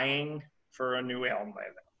dying for a new album by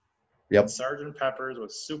them. Yep. And Sgt. Pepper's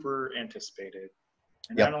was super anticipated,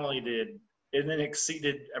 and not only did it then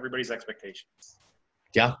exceeded everybody's expectations.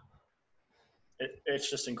 Yeah. It's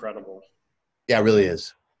just incredible. Yeah, it really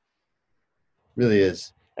is. Really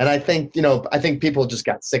is. And I think people just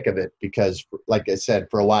got sick of it because, like I said,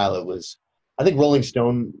 for a while I think Rolling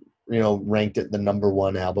Stone, ranked it the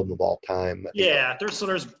 #1 album of all time. Yeah, there's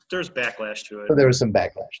backlash to it. So there was some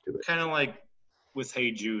backlash to it. Kind of like with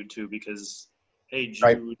Hey Jude too, because Hey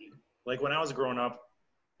Jude, like when I was growing up,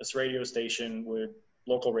 this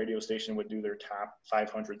local radio station would do their top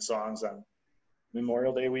 500 songs on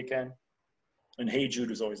Memorial Day weekend, and Hey Jude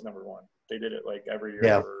was always #1. They did it like every year.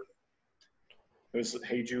 Yeah. It was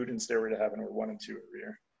Hey Jude and Stairway to Heaven were 1 and 2 every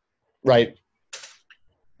year. Right.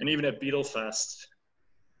 And even at Beatlefest,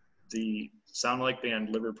 the Sound Like Band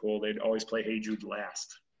Liverpool, they'd always play Hey Jude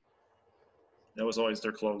last. That was always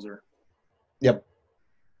their closer. Yep.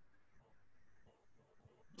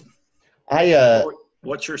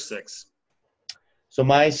 What's your 6? So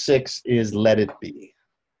my 6 is Let It Be.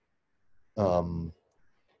 And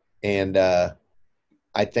I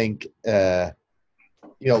think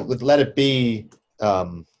with Let It Be,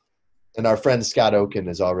 and our friend Scott Oaken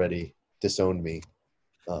has already disowned me.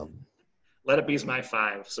 Let It Be is my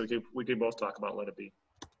 5, so we could both talk about Let It Be.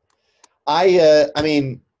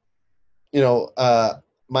 My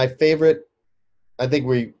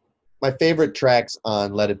favorite tracks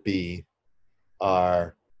on Let It Be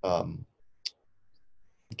are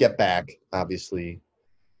Get Back, obviously.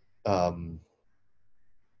 The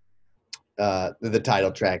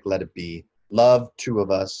title track, Let It Be. Love, Two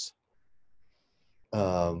of Us.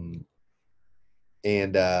 And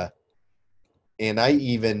I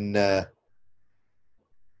even, The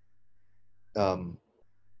Long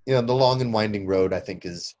and Winding Road, I think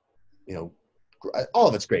is, all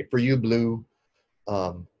of it's great. For You, Blue.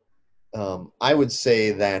 I would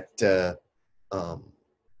say that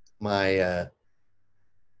my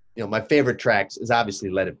favorite tracks is obviously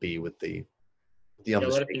Let It Be with the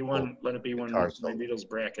Let It Be one the Beatles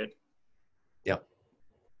bracket. Yep.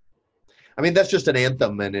 I mean, that's just an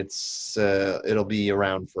anthem, and it'll be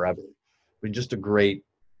around forever. I mean, just a great,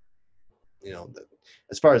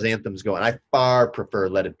 as far as anthems go, and I far prefer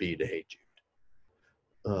Let It Be to Hey Jude.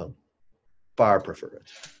 Far prefer it.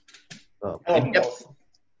 And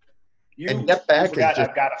Get Back is just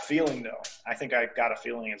I've Got a Feeling, though. I think I Got a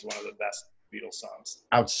Feeling is one of the best Beatles songs.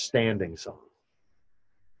 Outstanding song.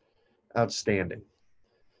 Outstanding.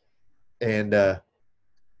 And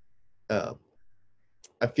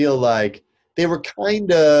I feel like they were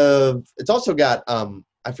kind of – it's also got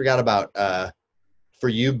I forgot about For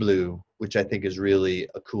You, Blue, which I think is really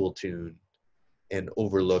a cool tune and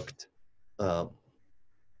overlooked. I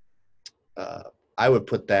would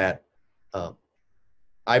put that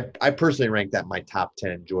I personally rank that in my top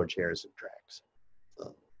 10 George Harrison tracks.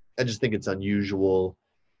 I just think it's unusual.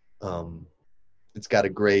 It's got a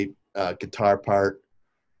great guitar part,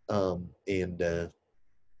 and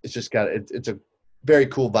it's just got it's a very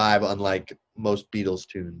cool vibe, unlike most Beatles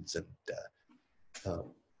tunes, and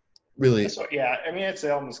really. I mean, it's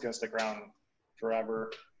the album that's gonna stick around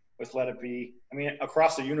forever with Let It Be. I mean,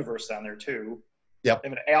 Across the Universe down there too. Yep.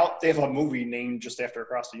 They have a movie named just after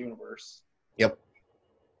Across the Universe. Yep.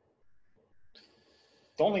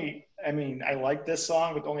 I like this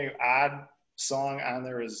song, but the only odd song on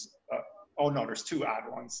there is, there's 2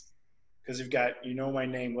 odd ones. Because you've got You Know My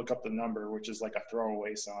Name, Look Up the Number, which is like a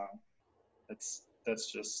throwaway song. That's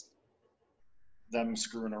just them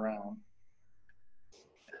screwing around.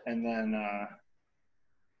 And then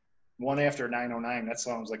One After 909, that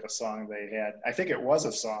song's like a song they had. I think it was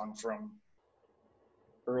a song from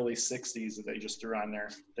early 60s that they just threw on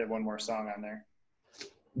there. They had one more song on there.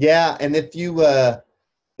 Yeah, and if you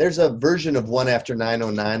There's a version of One After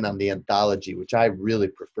 909 on the anthology, which I really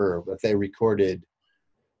prefer, but they recorded,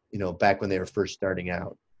 back when they were first starting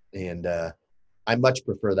out. And I much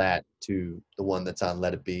prefer that to the one that's on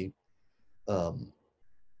Let It Be. But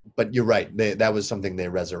you're right. That was something they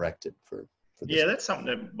resurrected for this. Yeah, that's something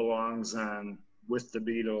that belongs on With the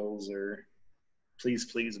Beatles or Please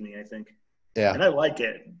Please Me, I think. Yeah. And I like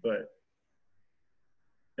it, but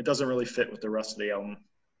it doesn't really fit with the rest of the album.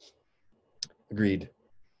 Agreed.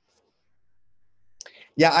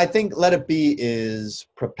 Yeah, I think Let It Be is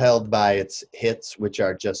propelled by its hits, which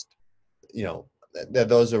are just,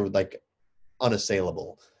 those are like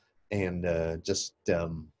unassailable. And there's a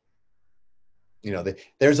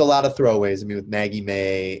lot of throwaways. I mean, with Maggie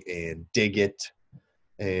May and Dig It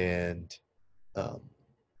and,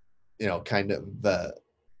 kind of,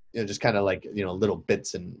 just kind of like, little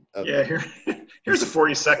bits and. Yeah, here's a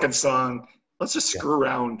 40-second song. Let's just screw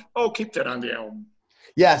around. Oh, keep that on the album.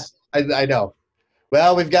 Yes, I know.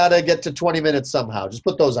 Well, we've got to get to 20 minutes somehow. Just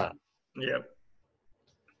put those on. Yep.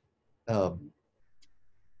 I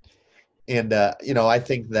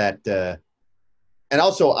think that, and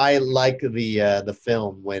also I like the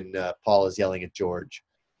film when Paul is yelling at George,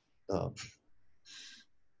 and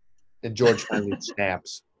George finally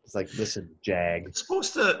snaps. It's like, listen, Jag. It's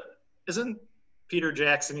isn't Peter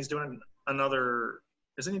Jackson? Isn't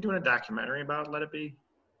he doing a documentary about Let It Be?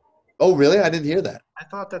 Oh, really? I didn't hear that. I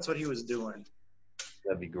thought that's what he was doing.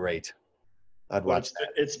 That'd be great. I'd watch that.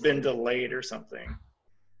 It's been delayed or something.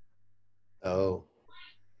 Oh.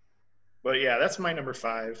 But yeah, that's my number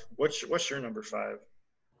 5. What's your number 5?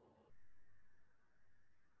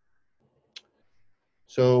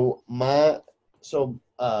 So my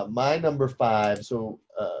number 5. So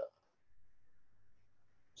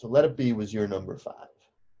Let It Be was your number 5.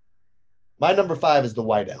 My number 5 is the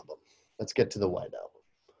White Album. Let's get to the White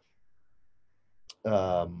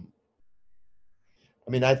Album.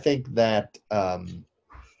 I think that I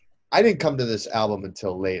didn't come to this album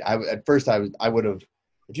until late. At first I would have,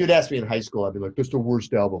 if you'd asked me in high school, I'd be like, "This is the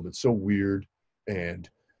worst album. It's so weird, and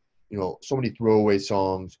so many throwaway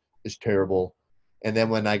songs. It's terrible." And then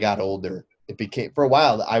when I got older, it became, for a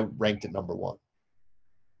while, I ranked it number 1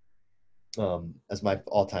 as my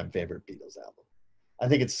all-time favorite Beatles album. I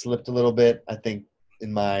think it slipped a little bit. I think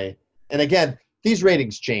and again, these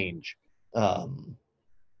ratings change, as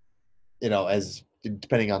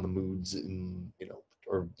depending on the moods and,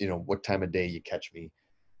 or what time of day you catch me.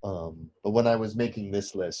 But when I was making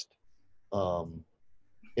this list,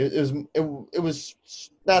 it was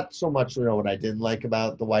not so much what I didn't like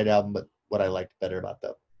about the White Album, but what I liked better about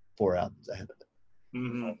the 4 albums ahead of it.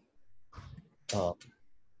 Mm-hmm.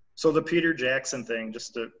 So the Peter Jackson thing,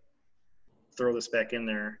 just to throw this back in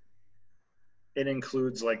there, it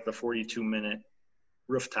includes like the 42-minute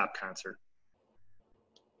rooftop concert.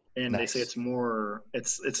 And Nice. They say it's more,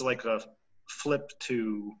 it's like a flip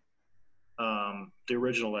to the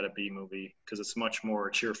original Let It Be movie, because it's much more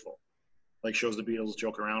cheerful. Like, shows the Beatles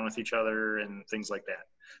joke around with each other and things like that.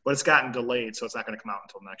 But it's gotten delayed, so it's not going to come out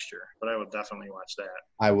until next year. But I would definitely watch that.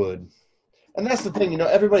 I would. And that's the thing,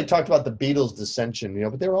 everybody talked about the Beatles' dissension,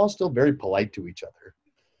 but they were all still very polite to each other.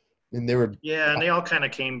 And they were. Yeah, and they all kind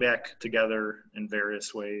of came back together in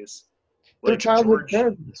various ways. Their childhood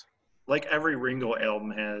friends. Like every Ringo album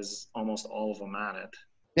has almost all of them on it.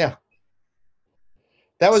 Yeah.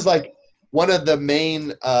 That was like one of the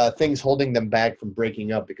main things holding them back from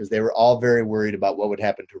breaking up, because they were all very worried about what would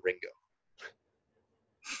happen to Ringo.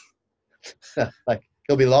 Like,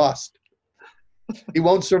 he'll be lost. He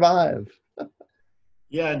won't survive.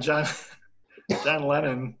 Yeah, and John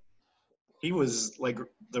Lennon, he was like,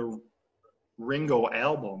 the Ringo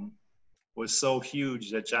album was so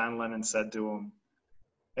huge that John Lennon said to him,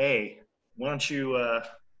 "Hey, why don't you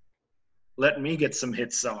let me get some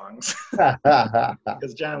hit songs?"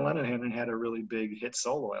 Because John Lennon hadn't had a really big hit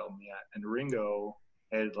solo album yet, and Ringo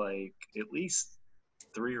had like at least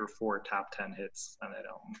 3 or 4 top 10 hits on that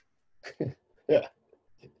album. Yeah.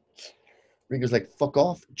 Ringo's like, "Fuck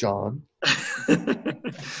off, John."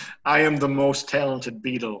 "I am the most talented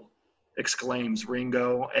Beatle," exclaims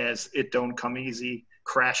Ringo as "It Don't Come Easy"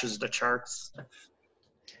 crashes the charts.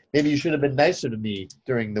 Maybe you should have been nicer to me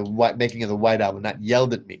during the making of the White Album, not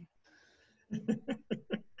yelled at me. He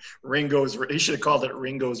should have called it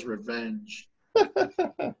Ringo's Revenge.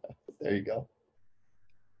 There you go.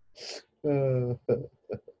 All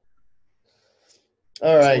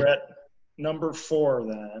right. So we're at number 4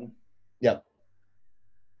 then. Yep.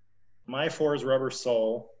 My 4 is Rubber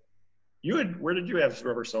Soul. Where did you have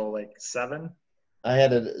Rubber Soul? Like 7? I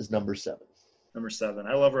had it as number 7. Number 7.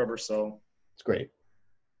 I love Rubber Soul. It's great.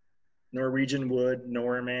 Norwegian Wood,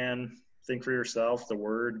 Nowhere Man. Think for Yourself, The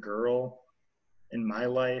Word, Girl, In My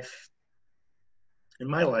Life. In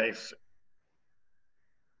My Life,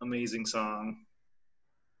 amazing song.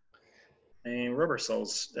 And Rubber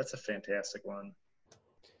Souls, that's a fantastic one.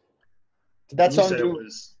 Did that And you song said it do?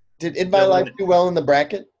 was Did In My Life Dylan. do well in the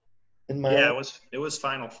bracket? In My Yeah, Life? it was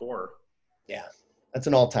Final Four. Yeah, that's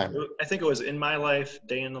an all-timer. I think it was In My Life,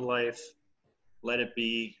 Day in the Life, Let It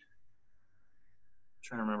Be. I'm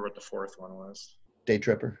trying to remember what the fourth one was. Day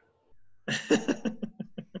Tripper.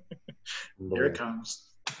 Here it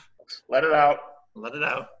comes. Let it out. Let it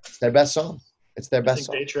out. It's their best song. It's their I best think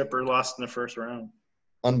song. Day Tripper lost in the first round.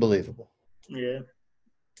 Unbelievable. Yeah.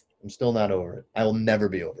 I'm still not over it. I will never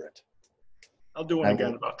be over it. I'll do one I again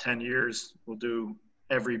in will. about 10 years. We'll do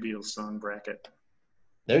every Beatles song bracket.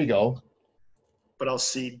 There you go. But I'll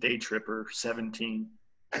seed Day Tripper 17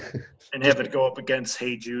 and have it go up against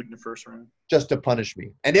Hey Jude in the first round. Just to punish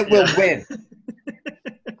me. And it will win.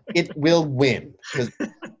 It will win. Because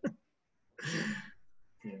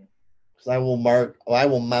I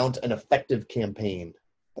will mount an effective campaign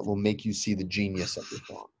that will make you see the genius of the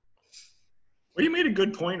song. Well, you made a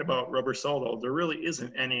good point about Rubber Soul, though. There really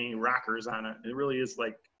isn't any rockers on it. It really is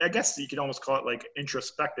like, I guess you could almost call it like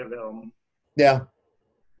introspective album. Yeah.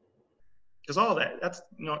 Because all that, that's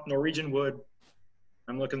Norwegian Wood,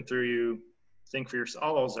 I'm Looking Through You, Think for Yourself,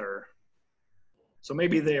 all those are. So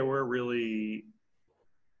maybe they were really,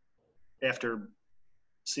 after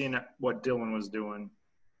seeing what Dylan was doing,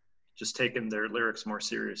 just taking their lyrics more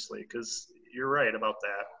seriously. Because you're right about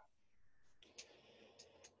that.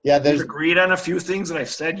 Yeah, We've agreed on a few things, and I've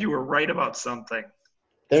said you were right about something.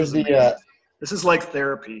 There's This is like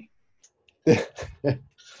therapy.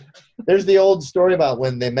 There's the old story about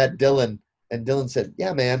when they met Dylan, and Dylan said,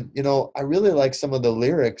 "Yeah, man, I really like some of the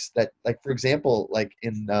lyrics that, like, for example, like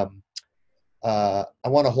in I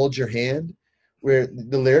Want to Hold Your Hand, where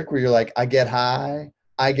the lyric where you're like, I get high,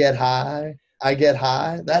 I get high, I get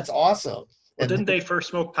high. That's awesome." Well, And didn't they first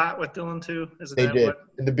smoke pot with Dylan too? Isn't they that did. what?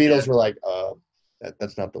 And the Beatles were like,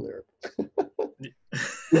 that's not the lyric.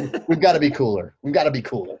 We've got to be cooler. We've got to be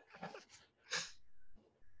cooler.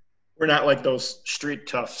 We're not like those street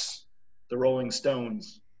toughs, the Rolling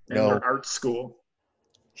Stones, and their art school.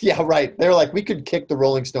 Yeah, right. They're like, we could kick the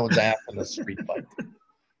Rolling Stones' ass in a street fight.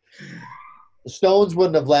 The Stones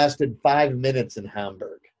wouldn't have lasted 5 minutes in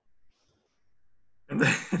Hamburg. And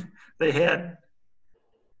they had,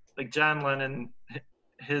 like, John Lennon,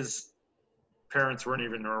 his parents weren't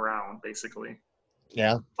even around, basically.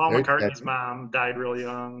 Yeah. Paul McCartney's mom died real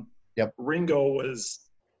young. Yep. Ringo was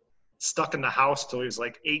stuck in the house till he was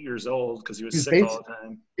like 8 years old because he was sick all the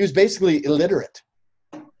time. He was basically illiterate.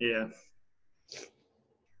 Yeah.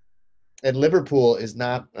 And Liverpool is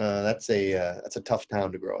not. That's a tough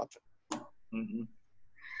town to grow up in. Mm-hmm.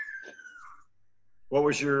 What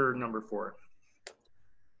was your number 4?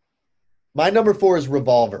 My number 4 is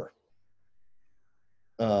Revolver.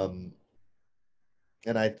 And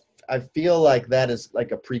I feel like that is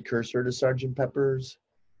like a precursor to Sgt. Pepper's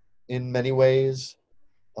in many ways.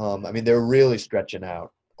 I mean, they're really stretching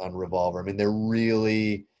out on Revolver. I mean, they're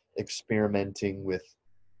really experimenting with,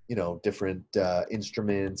 different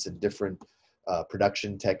instruments and different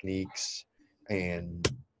production techniques and,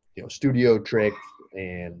 studio tricks.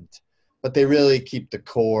 But they really keep the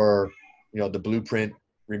core, the blueprint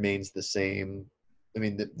remains the same. I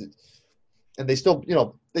mean, and they still,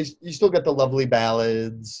 you still get the lovely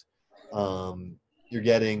ballads. You're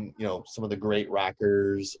getting, some of the great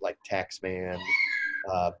rockers like Taxman,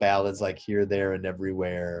 ballads like Here, There, and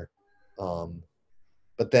Everywhere.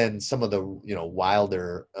 But then some of the,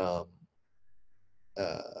 wilder,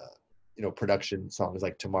 production songs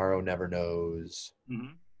like Tomorrow Never Knows.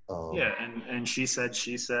 Mm-hmm. Yeah, and She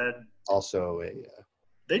Said, also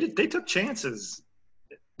they took chances.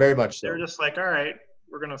 Very much so. They were just like, all right,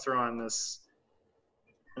 we're gonna throw on this.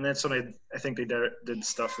 And that's when I think they did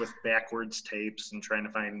stuff with backwards tapes and trying to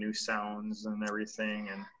find new sounds and everything.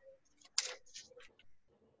 And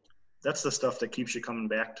that's the stuff that keeps you coming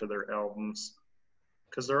back to their albums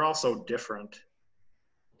because they're all so different.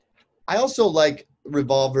 I also like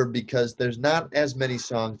Revolver because there's not as many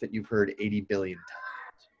songs that you've heard 80 billion times.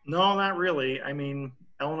 No, not really. I mean,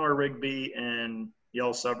 Eleanor Rigby and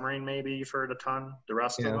Yellow Submarine, maybe you've heard a ton. The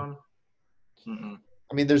rest of them? Mm-mm.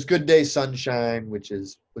 I mean, there's Good Day Sunshine, which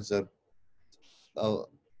was a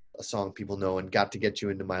song people know, and Got to Get You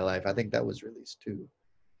Into My Life. I think that was released too.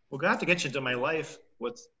 Well, Got to Get You Into My Life,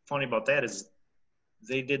 what's funny about that is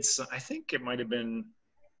they did some, I think it might have been,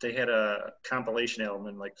 they had a compilation album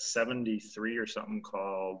in like 73 or something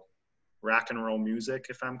called Rock and Roll Music,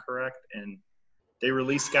 if I'm correct, and they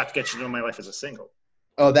released Got to Get You Into My Life as a single.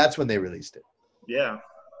 Oh, that's when they released it. Yeah.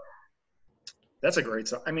 That's a great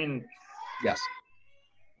song. I mean, Yes.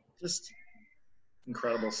 just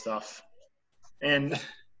incredible stuff. And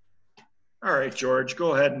all right, George,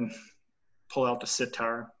 go ahead and pull out the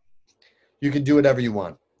sitar. You can do whatever you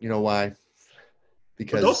want. You know why? But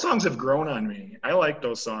Because those songs have grown on me. I like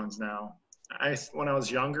those songs now. When I was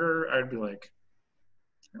younger, I'd be like,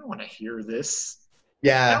 I don't want to hear this. I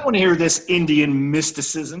yeah, don't want to hear this Indian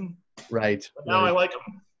mysticism. right. But now right. I like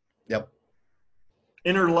them. Yep.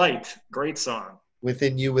 Inner Light, great song.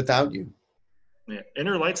 Within You, Without You. Yeah.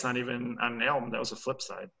 Inner Light's not even on an album. That was a flip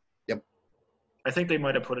side. Yep. I think they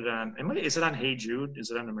might have put it on. Is it on Hey Jude? Is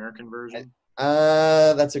it on American version?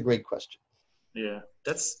 That's a great question. Yeah.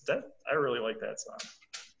 I really like that song.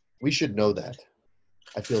 We should know that.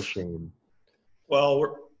 I feel shame.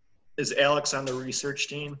 Well, is Alex on the research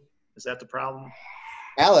team? Is that the problem?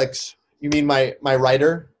 Alex, you mean my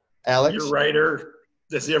writer, Alex? Your writer,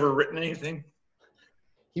 has he ever written anything?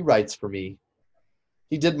 He writes for me.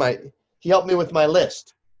 He helped me with my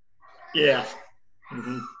list. Yeah.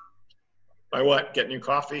 Mm-hmm. By what? Getting you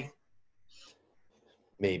coffee?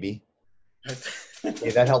 Maybe.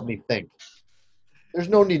 Hey, that helped me think. There's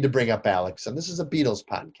no need to bring up Alex, and this is a Beatles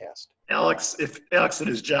podcast. Alex, if Alex did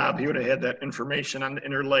his job, he would have had that information on the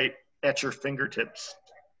Inner Light at your fingertips.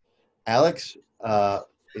 Alex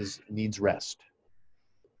needs rest,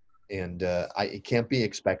 and it can't be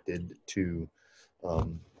expected to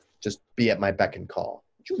just be at my beck and call.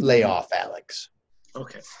 Would you lay off, Alex?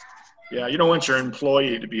 Okay. Yeah, you don't want your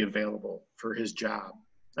employee to be available for his job.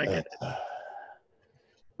 I get it.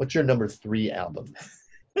 What's your number 3 album?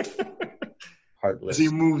 Heartless. As he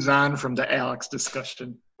moves on from the Alex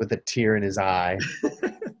discussion. With a tear in his eye.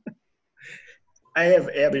 I have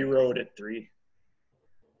Abbey Road at 3.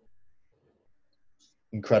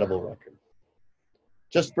 Incredible record.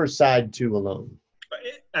 Just for side 2 alone.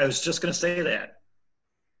 I was just going to say that.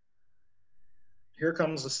 Here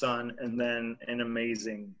Comes the Sun, and then an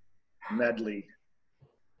amazing medley.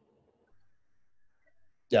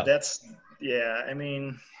 Yeah. I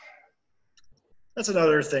mean, that's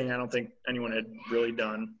another thing I don't think anyone had really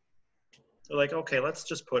done. They're like, okay, let's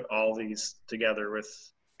just put all these together with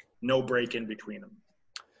no break in between them.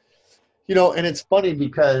 You know, and it's funny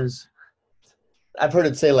because I've heard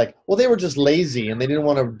it say like, well, they were just lazy and they didn't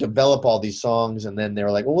want to develop all these songs. And then they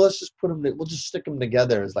were like, well, let's just we'll just stick them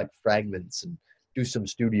together as like fragments and do some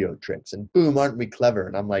studio tricks. And boom, aren't we clever?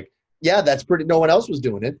 And I'm like, yeah, that's pretty, no one else was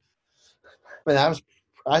doing it. I mean,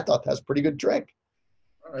 I thought that's a pretty good trick.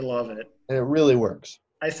 I love it. And it really works.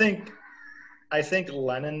 I think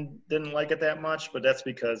Lennon didn't like it that much, but that's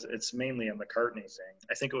because it's mainly a McCartney thing.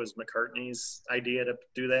 I think it was McCartney's idea to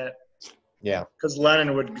do that. Yeah. Because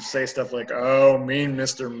Lennon would say stuff like, oh, Mean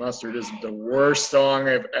Mr. Mustard is the worst song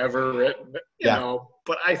I've ever written, you know.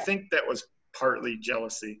 But I think that was partly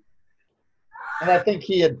jealousy. And I think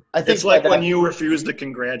it's like when you refuse to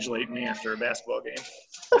congratulate me after a basketball game.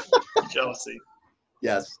 Jealousy.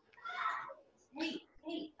 Yes.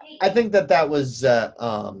 I think that was I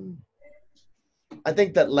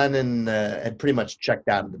think that Lennon had pretty much checked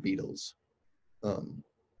out of the Beatles.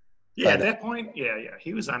 At that point, yeah,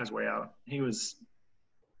 he was on his way out. He was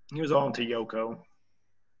all into Yoko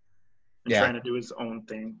and trying to do his own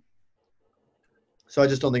thing. So I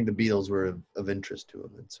just don't think the Beatles were of interest to him,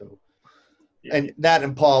 and so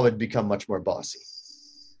and Paul would become much more bossy.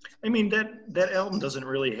 I mean, that album doesn't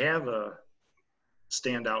really have a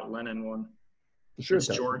standout Lennon one. Sure, it's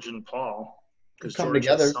George and Paul, because Come George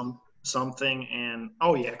Together. has something and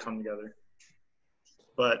Come Together.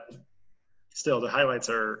 But still, the highlights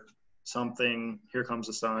are Something, Here Comes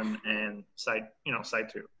the Sun, and side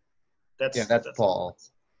 2. That's Paul.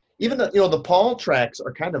 Even the Paul tracks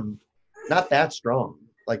are kind of not that strong.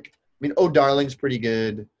 Like, I mean, Oh Darling's pretty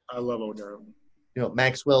good. I love Oh Darling.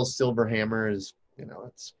 Maxwell's Silver Hammer is,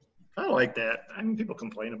 it's. I like that. I mean, people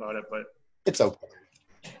complain about it, but it's okay.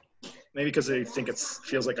 Maybe because they think it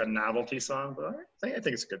feels like a novelty song, but I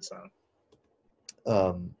think it's a good song.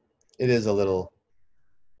 It is a little.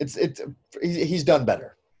 He's done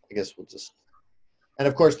better. I guess we'll just. And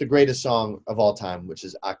of course, the greatest song of all time, which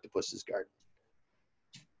is Octopus's Garden.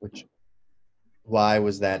 Which, why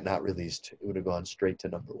was that not released? It would have gone straight to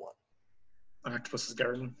number 1. Octopus's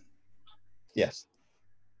Garden. Yes.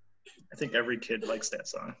 I think every kid likes that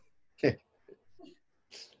song.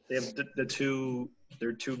 They have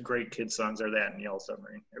their 2 great kid songs are that and Yellow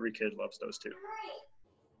Submarine. Every kid loves those 2.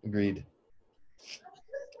 Agreed.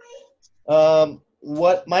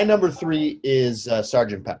 What my number 3 is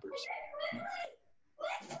Sgt. Pepper's.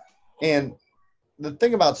 And the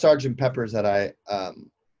thing about Sgt. Pepper's that I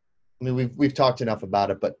mean, we've talked enough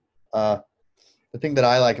about it, but the thing that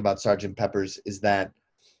I like about Sgt. Pepper's is that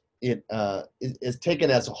it is taken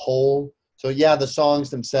as a whole. So yeah, the songs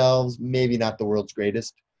themselves maybe not the world's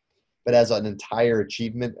greatest, but as an entire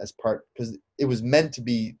achievement, as part, because it was meant to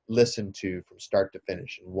be listened to from start to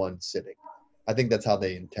finish in one sitting. I think that's how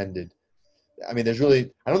they intended. I mean, I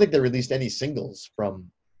don't think they released any singles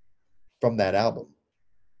from that album,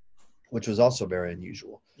 which was also very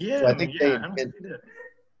unusual. So I Yeah, think yeah, I don't think they did.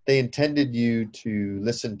 they intended you to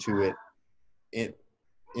listen to it in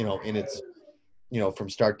in its from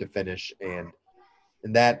start to finish, and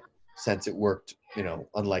in that sense it worked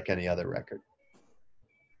unlike any other record.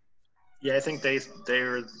 Yeah, I think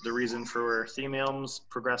they're the reason for theme albums,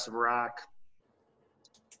 progressive rock,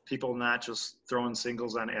 people not just throwing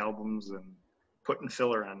singles on albums and putting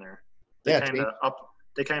filler on there. They Yeah, kind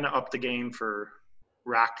of up the game for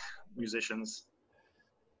rock musicians.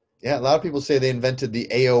 yeah, a lot of people say they invented the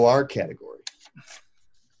AOR category.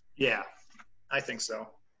 Yeah, I think so.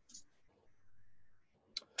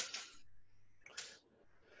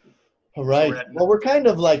 All right. Well, we're kind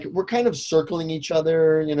of circling each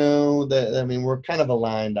other, I mean, we're kind of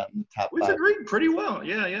aligned on the top We've 5. agreed pretty well.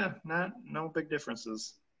 Yeah. No big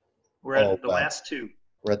differences. We're at the last two.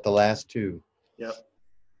 We're at the last two. Yep.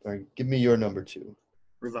 All right, give me your number 2.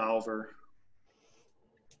 Revolver.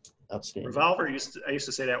 Outstanding. Revolver I used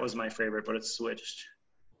to say that was my favorite, but it's switched.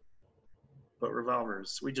 But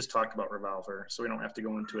Revolvers, we just talked about Revolver, so we don't have to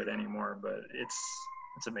go into it anymore. But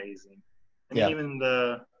it's amazing. I mean, even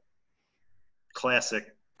the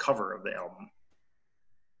classic cover of the album.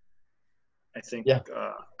 I think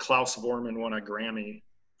Klaus Vormann won a Grammy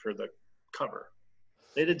for the cover.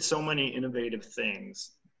 They did so many innovative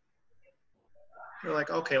things. They're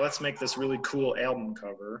like, okay, let's make this really cool album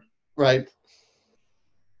cover. Right.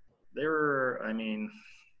 I mean,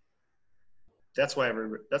 that's why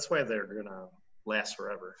they're gonna last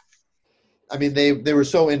forever. I mean, they were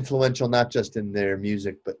so influential, not just in their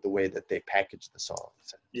music, but the way that they packaged the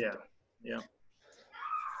songs. Yeah.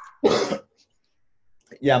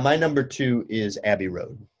 Yeah, my number 2 is Abbey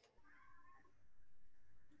Road.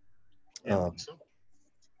 Yeah,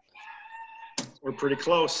 we're pretty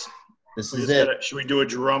close. This is it. Should we do a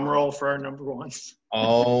drum roll for our number 1s?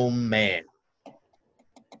 Oh, man.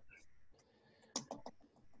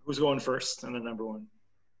 Who's going first on the number 1?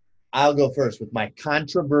 I'll go first with my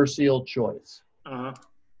controversial choice. Uh-huh.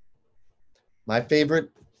 My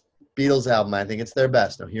favorite Beatles album, I think it's their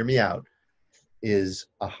best. Now, hear me out, is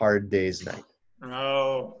A Hard Day's Night.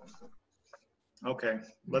 Oh, okay.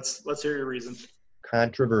 Let's hear your reason.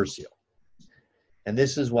 Controversial. And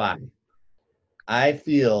this is why. I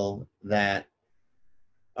feel that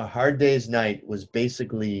A Hard Day's Night was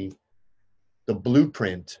basically the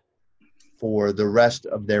blueprint for the rest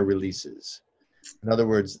of their releases. In other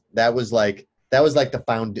words, that's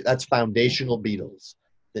foundational Beatles.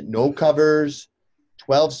 That no covers,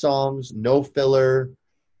 12 songs, no filler,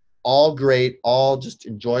 all great, all just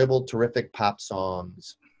enjoyable, terrific pop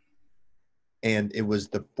songs. And it was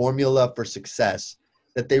the formula for success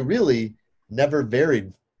that they really never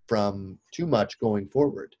varied from too much going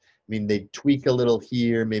forward. I mean, they'd tweak a little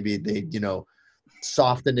here, maybe they'd,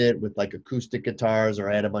 soften it with like acoustic guitars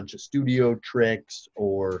or add a bunch of studio tricks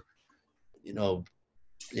or,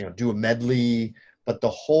 do a medley. But the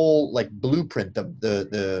whole like blueprint,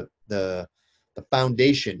 the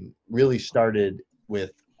foundation really started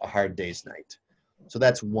with A Hard Day's Night. So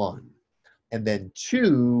that's 1. And then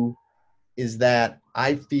 2 is that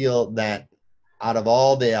I feel that out of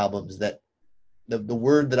all the albums, that the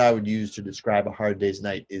word that I would use to describe A Hard Day's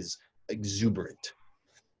Night is exuberant.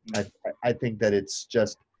 I think that it's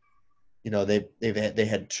just, they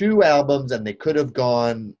had 2 albums and they could have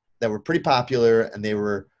gone that were pretty popular and they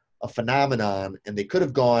were a phenomenon and they could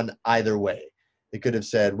have gone either way. They could have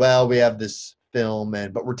said, well, we have this film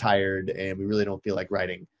but we're tired and we really don't feel like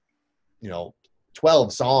writing,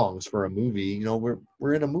 12 songs for a movie.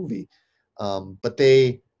 We're in a movie. But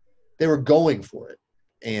they were going for it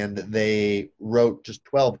and they wrote just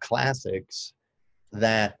 12 classics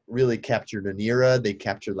that really captured an era. They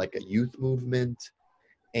captured like a youth movement,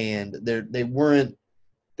 and they were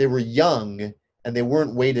young and they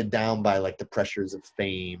weren't weighted down by like the pressures of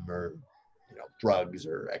fame or drugs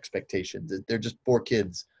or expectations. They're just 4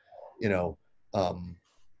 kids,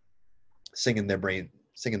 singing their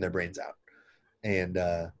brains out. And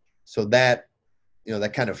so that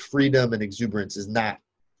that kind of freedom and exuberance is not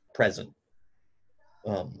present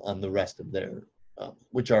on the rest of their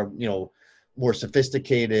which are more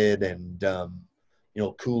sophisticated and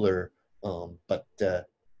cooler, but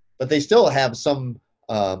they still have some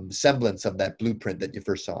semblance of that blueprint that you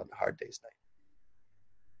first saw on Hard Day's Night.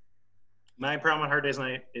 My problem with Hard Day's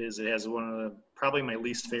Night is it has probably my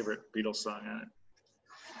least favorite Beatles song on it.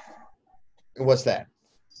 What's that?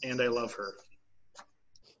 And I Love Her.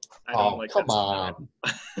 I Oh, don't like come that on. song.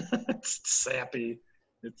 It's sappy.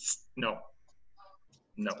 It's no.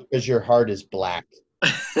 Because your heart is black.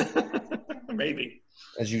 Maybe.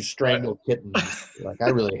 As you strangle kittens. Like, I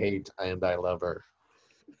really hate And I Love Her.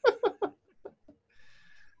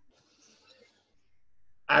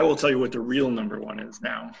 I will tell you what the real number one is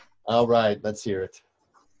now. All right, let's hear it.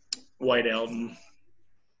 White Album.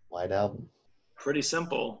 White Album. Pretty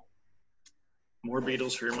simple. More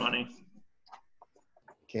Beatles for your money.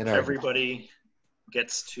 Can't argue. Everybody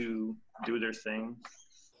gets to do their thing.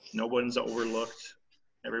 No one's overlooked.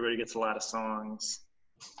 Everybody gets a lot of songs.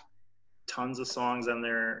 Tons of songs on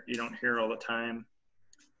there you don't hear all the time.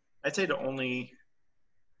 I'd say the only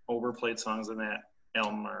overplayed songs on that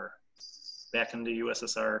album are Back in the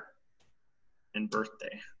USSR and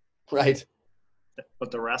Birthday. Right.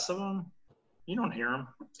 But the rest of them, you don't hear them.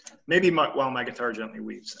 Maybe While My Guitar Gently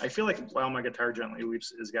Weeps. I feel like While My Guitar Gently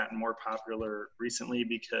Weeps has gotten more popular recently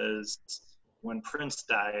because when Prince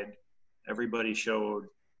died, everybody showed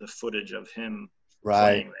the footage of him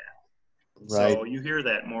playing that. Right. So you hear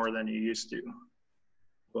that more than you used to.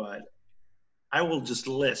 But I will just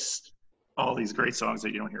list all these great songs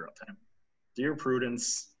that you don't hear all the time. Dear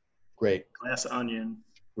Prudence. Great. Glass Onion.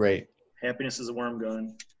 Great. Happiness is a Worm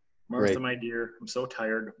Gun. Martha, My Dear. I'm So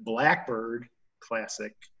Tired. Blackbird.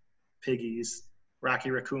 Classic. Piggies. Rocky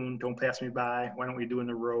Raccoon. Don't Pass Me By. Why Don't We Do in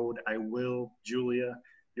the Road? I Will. Julia.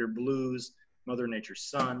 Your Blues. Mother Nature's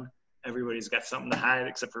Son. Everybody's Got Something to Hide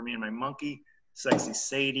Except for Me and My Monkey. Sexy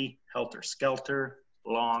Sadie. Helter Skelter.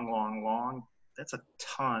 Long, Long, Long. That's a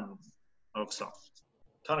ton of songs.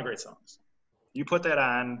 Ton of great songs. You put that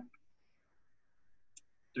on,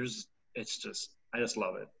 I just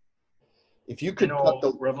love it. If you could cut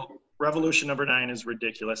the Revolution number 9 is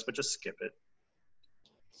ridiculous, but just skip it.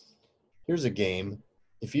 Here's a game.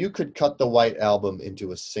 If you could cut the White Album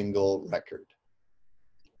into a single record,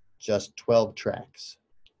 just 12 tracks.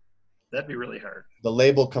 That'd be really hard. The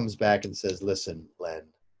label comes back and says, listen, Len.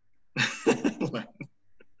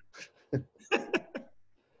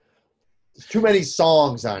 There's too many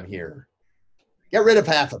songs on here. Get rid of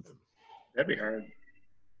half of them. That'd be hard.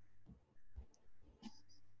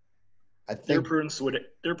 I think Dear Prudence would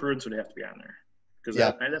have to be on there because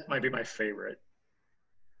that might be my favorite.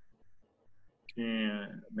 Yeah,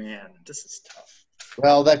 man, this is tough.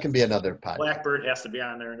 Well, that can be another podcast. Blackbird has to be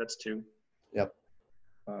on there. That's 2. Yep.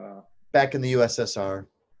 Back in the USSR.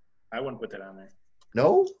 I wouldn't put that on there.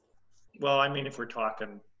 No? Well, I mean, if we're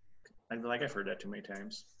talking, I've heard that too many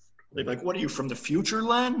times. They'd be like, what are you, from the future,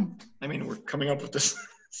 Len? I mean, we're coming up with this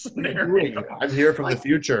scenario. I'm here from the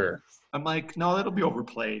future. I'm like, no, that'll be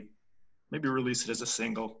overplayed. Maybe release it as a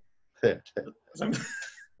single. The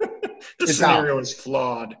scenario is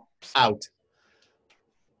flawed. Out.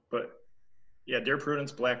 But, yeah, Dear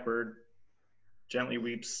Prudence, Blackbird, Gently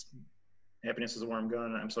Weeps, Happiness is a Warm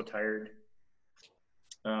Gun, I'm So Tired.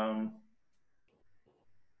 I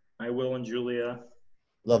Will and Julia.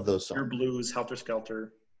 Love those songs. Your Blues, Helter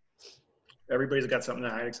Skelter. Everybody's Got Something to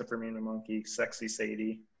Hide Except for Me and the Monkey, Sexy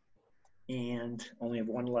Sadie. And only have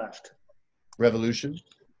one left. Revolution.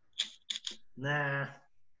 Nah.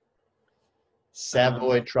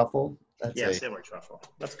 Savoy Truffle. Savoy Truffle.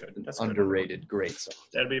 That's good. That's underrated. Good. Great song.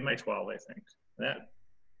 That'd be my 12, I think.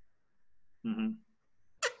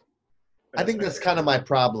 I think that's kind of my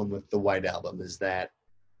problem with the White Album is that,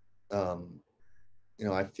 I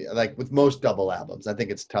feel like with most double albums, I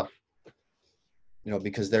think it's tough,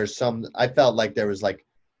 because there's I felt like there was like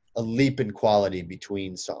a leap in quality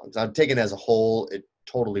between songs. I'm taken as a whole, it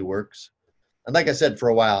totally works. And like I said, for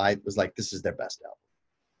a while, I was like, this is their best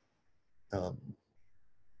album.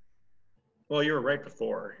 Well, you were right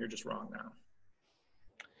before. You're just wrong now.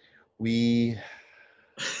 We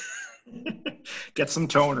get some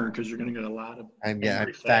toner because you're going to get a lot of. I'm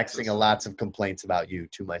faxing lots of complaints about you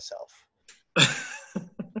to myself.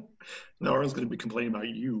 No one's going to be complaining about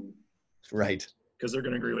you. Right. Because they're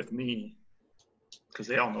going to agree with me. Because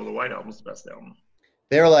they all know the White Album is the best album.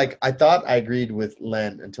 They were like, I thought I agreed with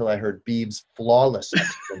Len until I heard Beeb's flawless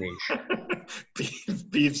explanation.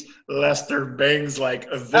 Beeb's Lester Bangs like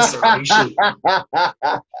evisceration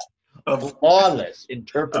of flawless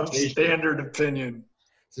interpretation. Of standard opinion.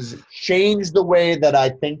 This has changed the way that I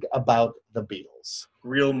think about the Beatles.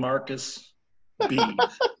 Real Marcus Beebe.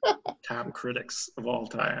 Top critics of all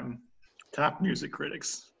time. Top music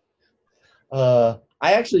critics. I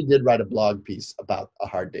actually did write a blog piece about A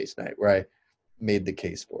Hard Day's Night where I made the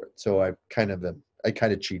case for it. So I kind of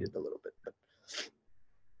cheated a little bit. But.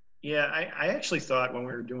 Yeah, I actually thought when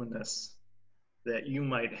we were doing this that you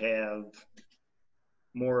might have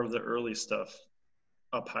more of the early stuff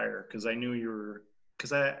up higher because I knew you were,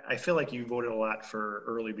 because I feel like you voted a lot for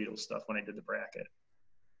early Beatles stuff when I did the bracket.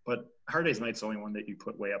 But Hard Day's Night's the only one that you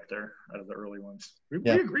put way up there out of the early ones. We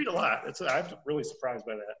agreed a lot. I'm really surprised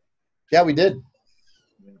by that. Yeah, we did.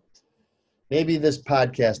 Yeah. Maybe this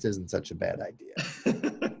podcast isn't such a bad idea.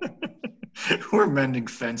 We're mending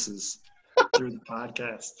fences through the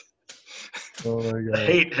podcast. Oh my God. The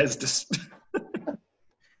hate has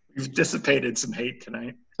we've dissipated some hate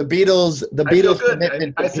tonight. The Beatles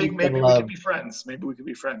commitment I to think peace maybe and we love. could be friends. Maybe we could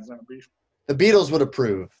be friends. The Beatles would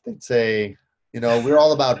approve. They'd say, we're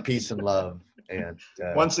all about peace and love. And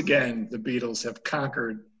once again, the Beatles have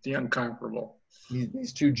conquered the unconquerable.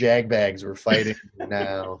 These two jagbags were fighting.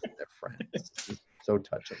 Now they're friends. So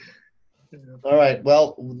touching. Yeah. All right.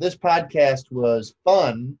 Well, this podcast was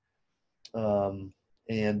fun. And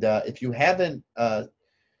if you haven't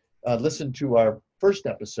listened to our first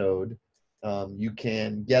episode, you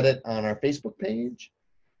can get it on our Facebook page.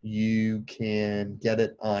 You can get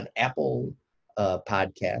it on Apple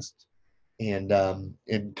Podcast, and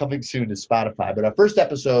coming soon to Spotify. But our first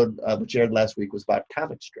episode, which aired last week, was about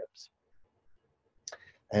comic strips.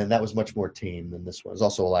 And that was much more tame than this one. It was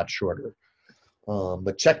also a lot shorter.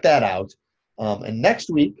 But check that out. And next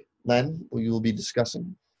week, Len, we will be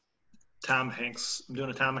discussing Tom Hanks. I'm doing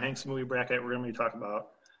a Tom Hanks movie bracket. We're going to be talking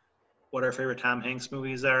about what our favorite Tom Hanks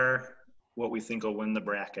movies are, what we think will win the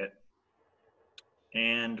bracket,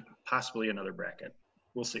 and possibly another bracket.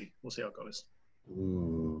 We'll see. We'll see how it goes.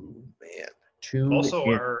 Ooh, man. Also,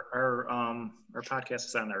 our podcast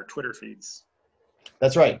is on our Twitter feeds.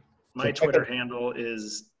 That's right. My Twitter handle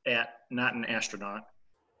is @notanastronaut.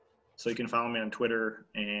 So you can follow me on Twitter,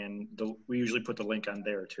 and we usually put the link on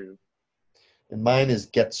there too. And mine is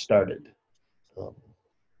Get Started.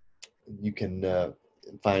 You can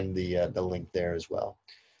find the link there as well.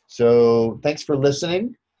 So thanks for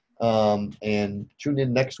listening, and tune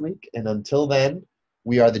in next week. And until then,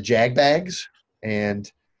 we are the Jagbags, and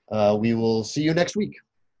we will see you next week.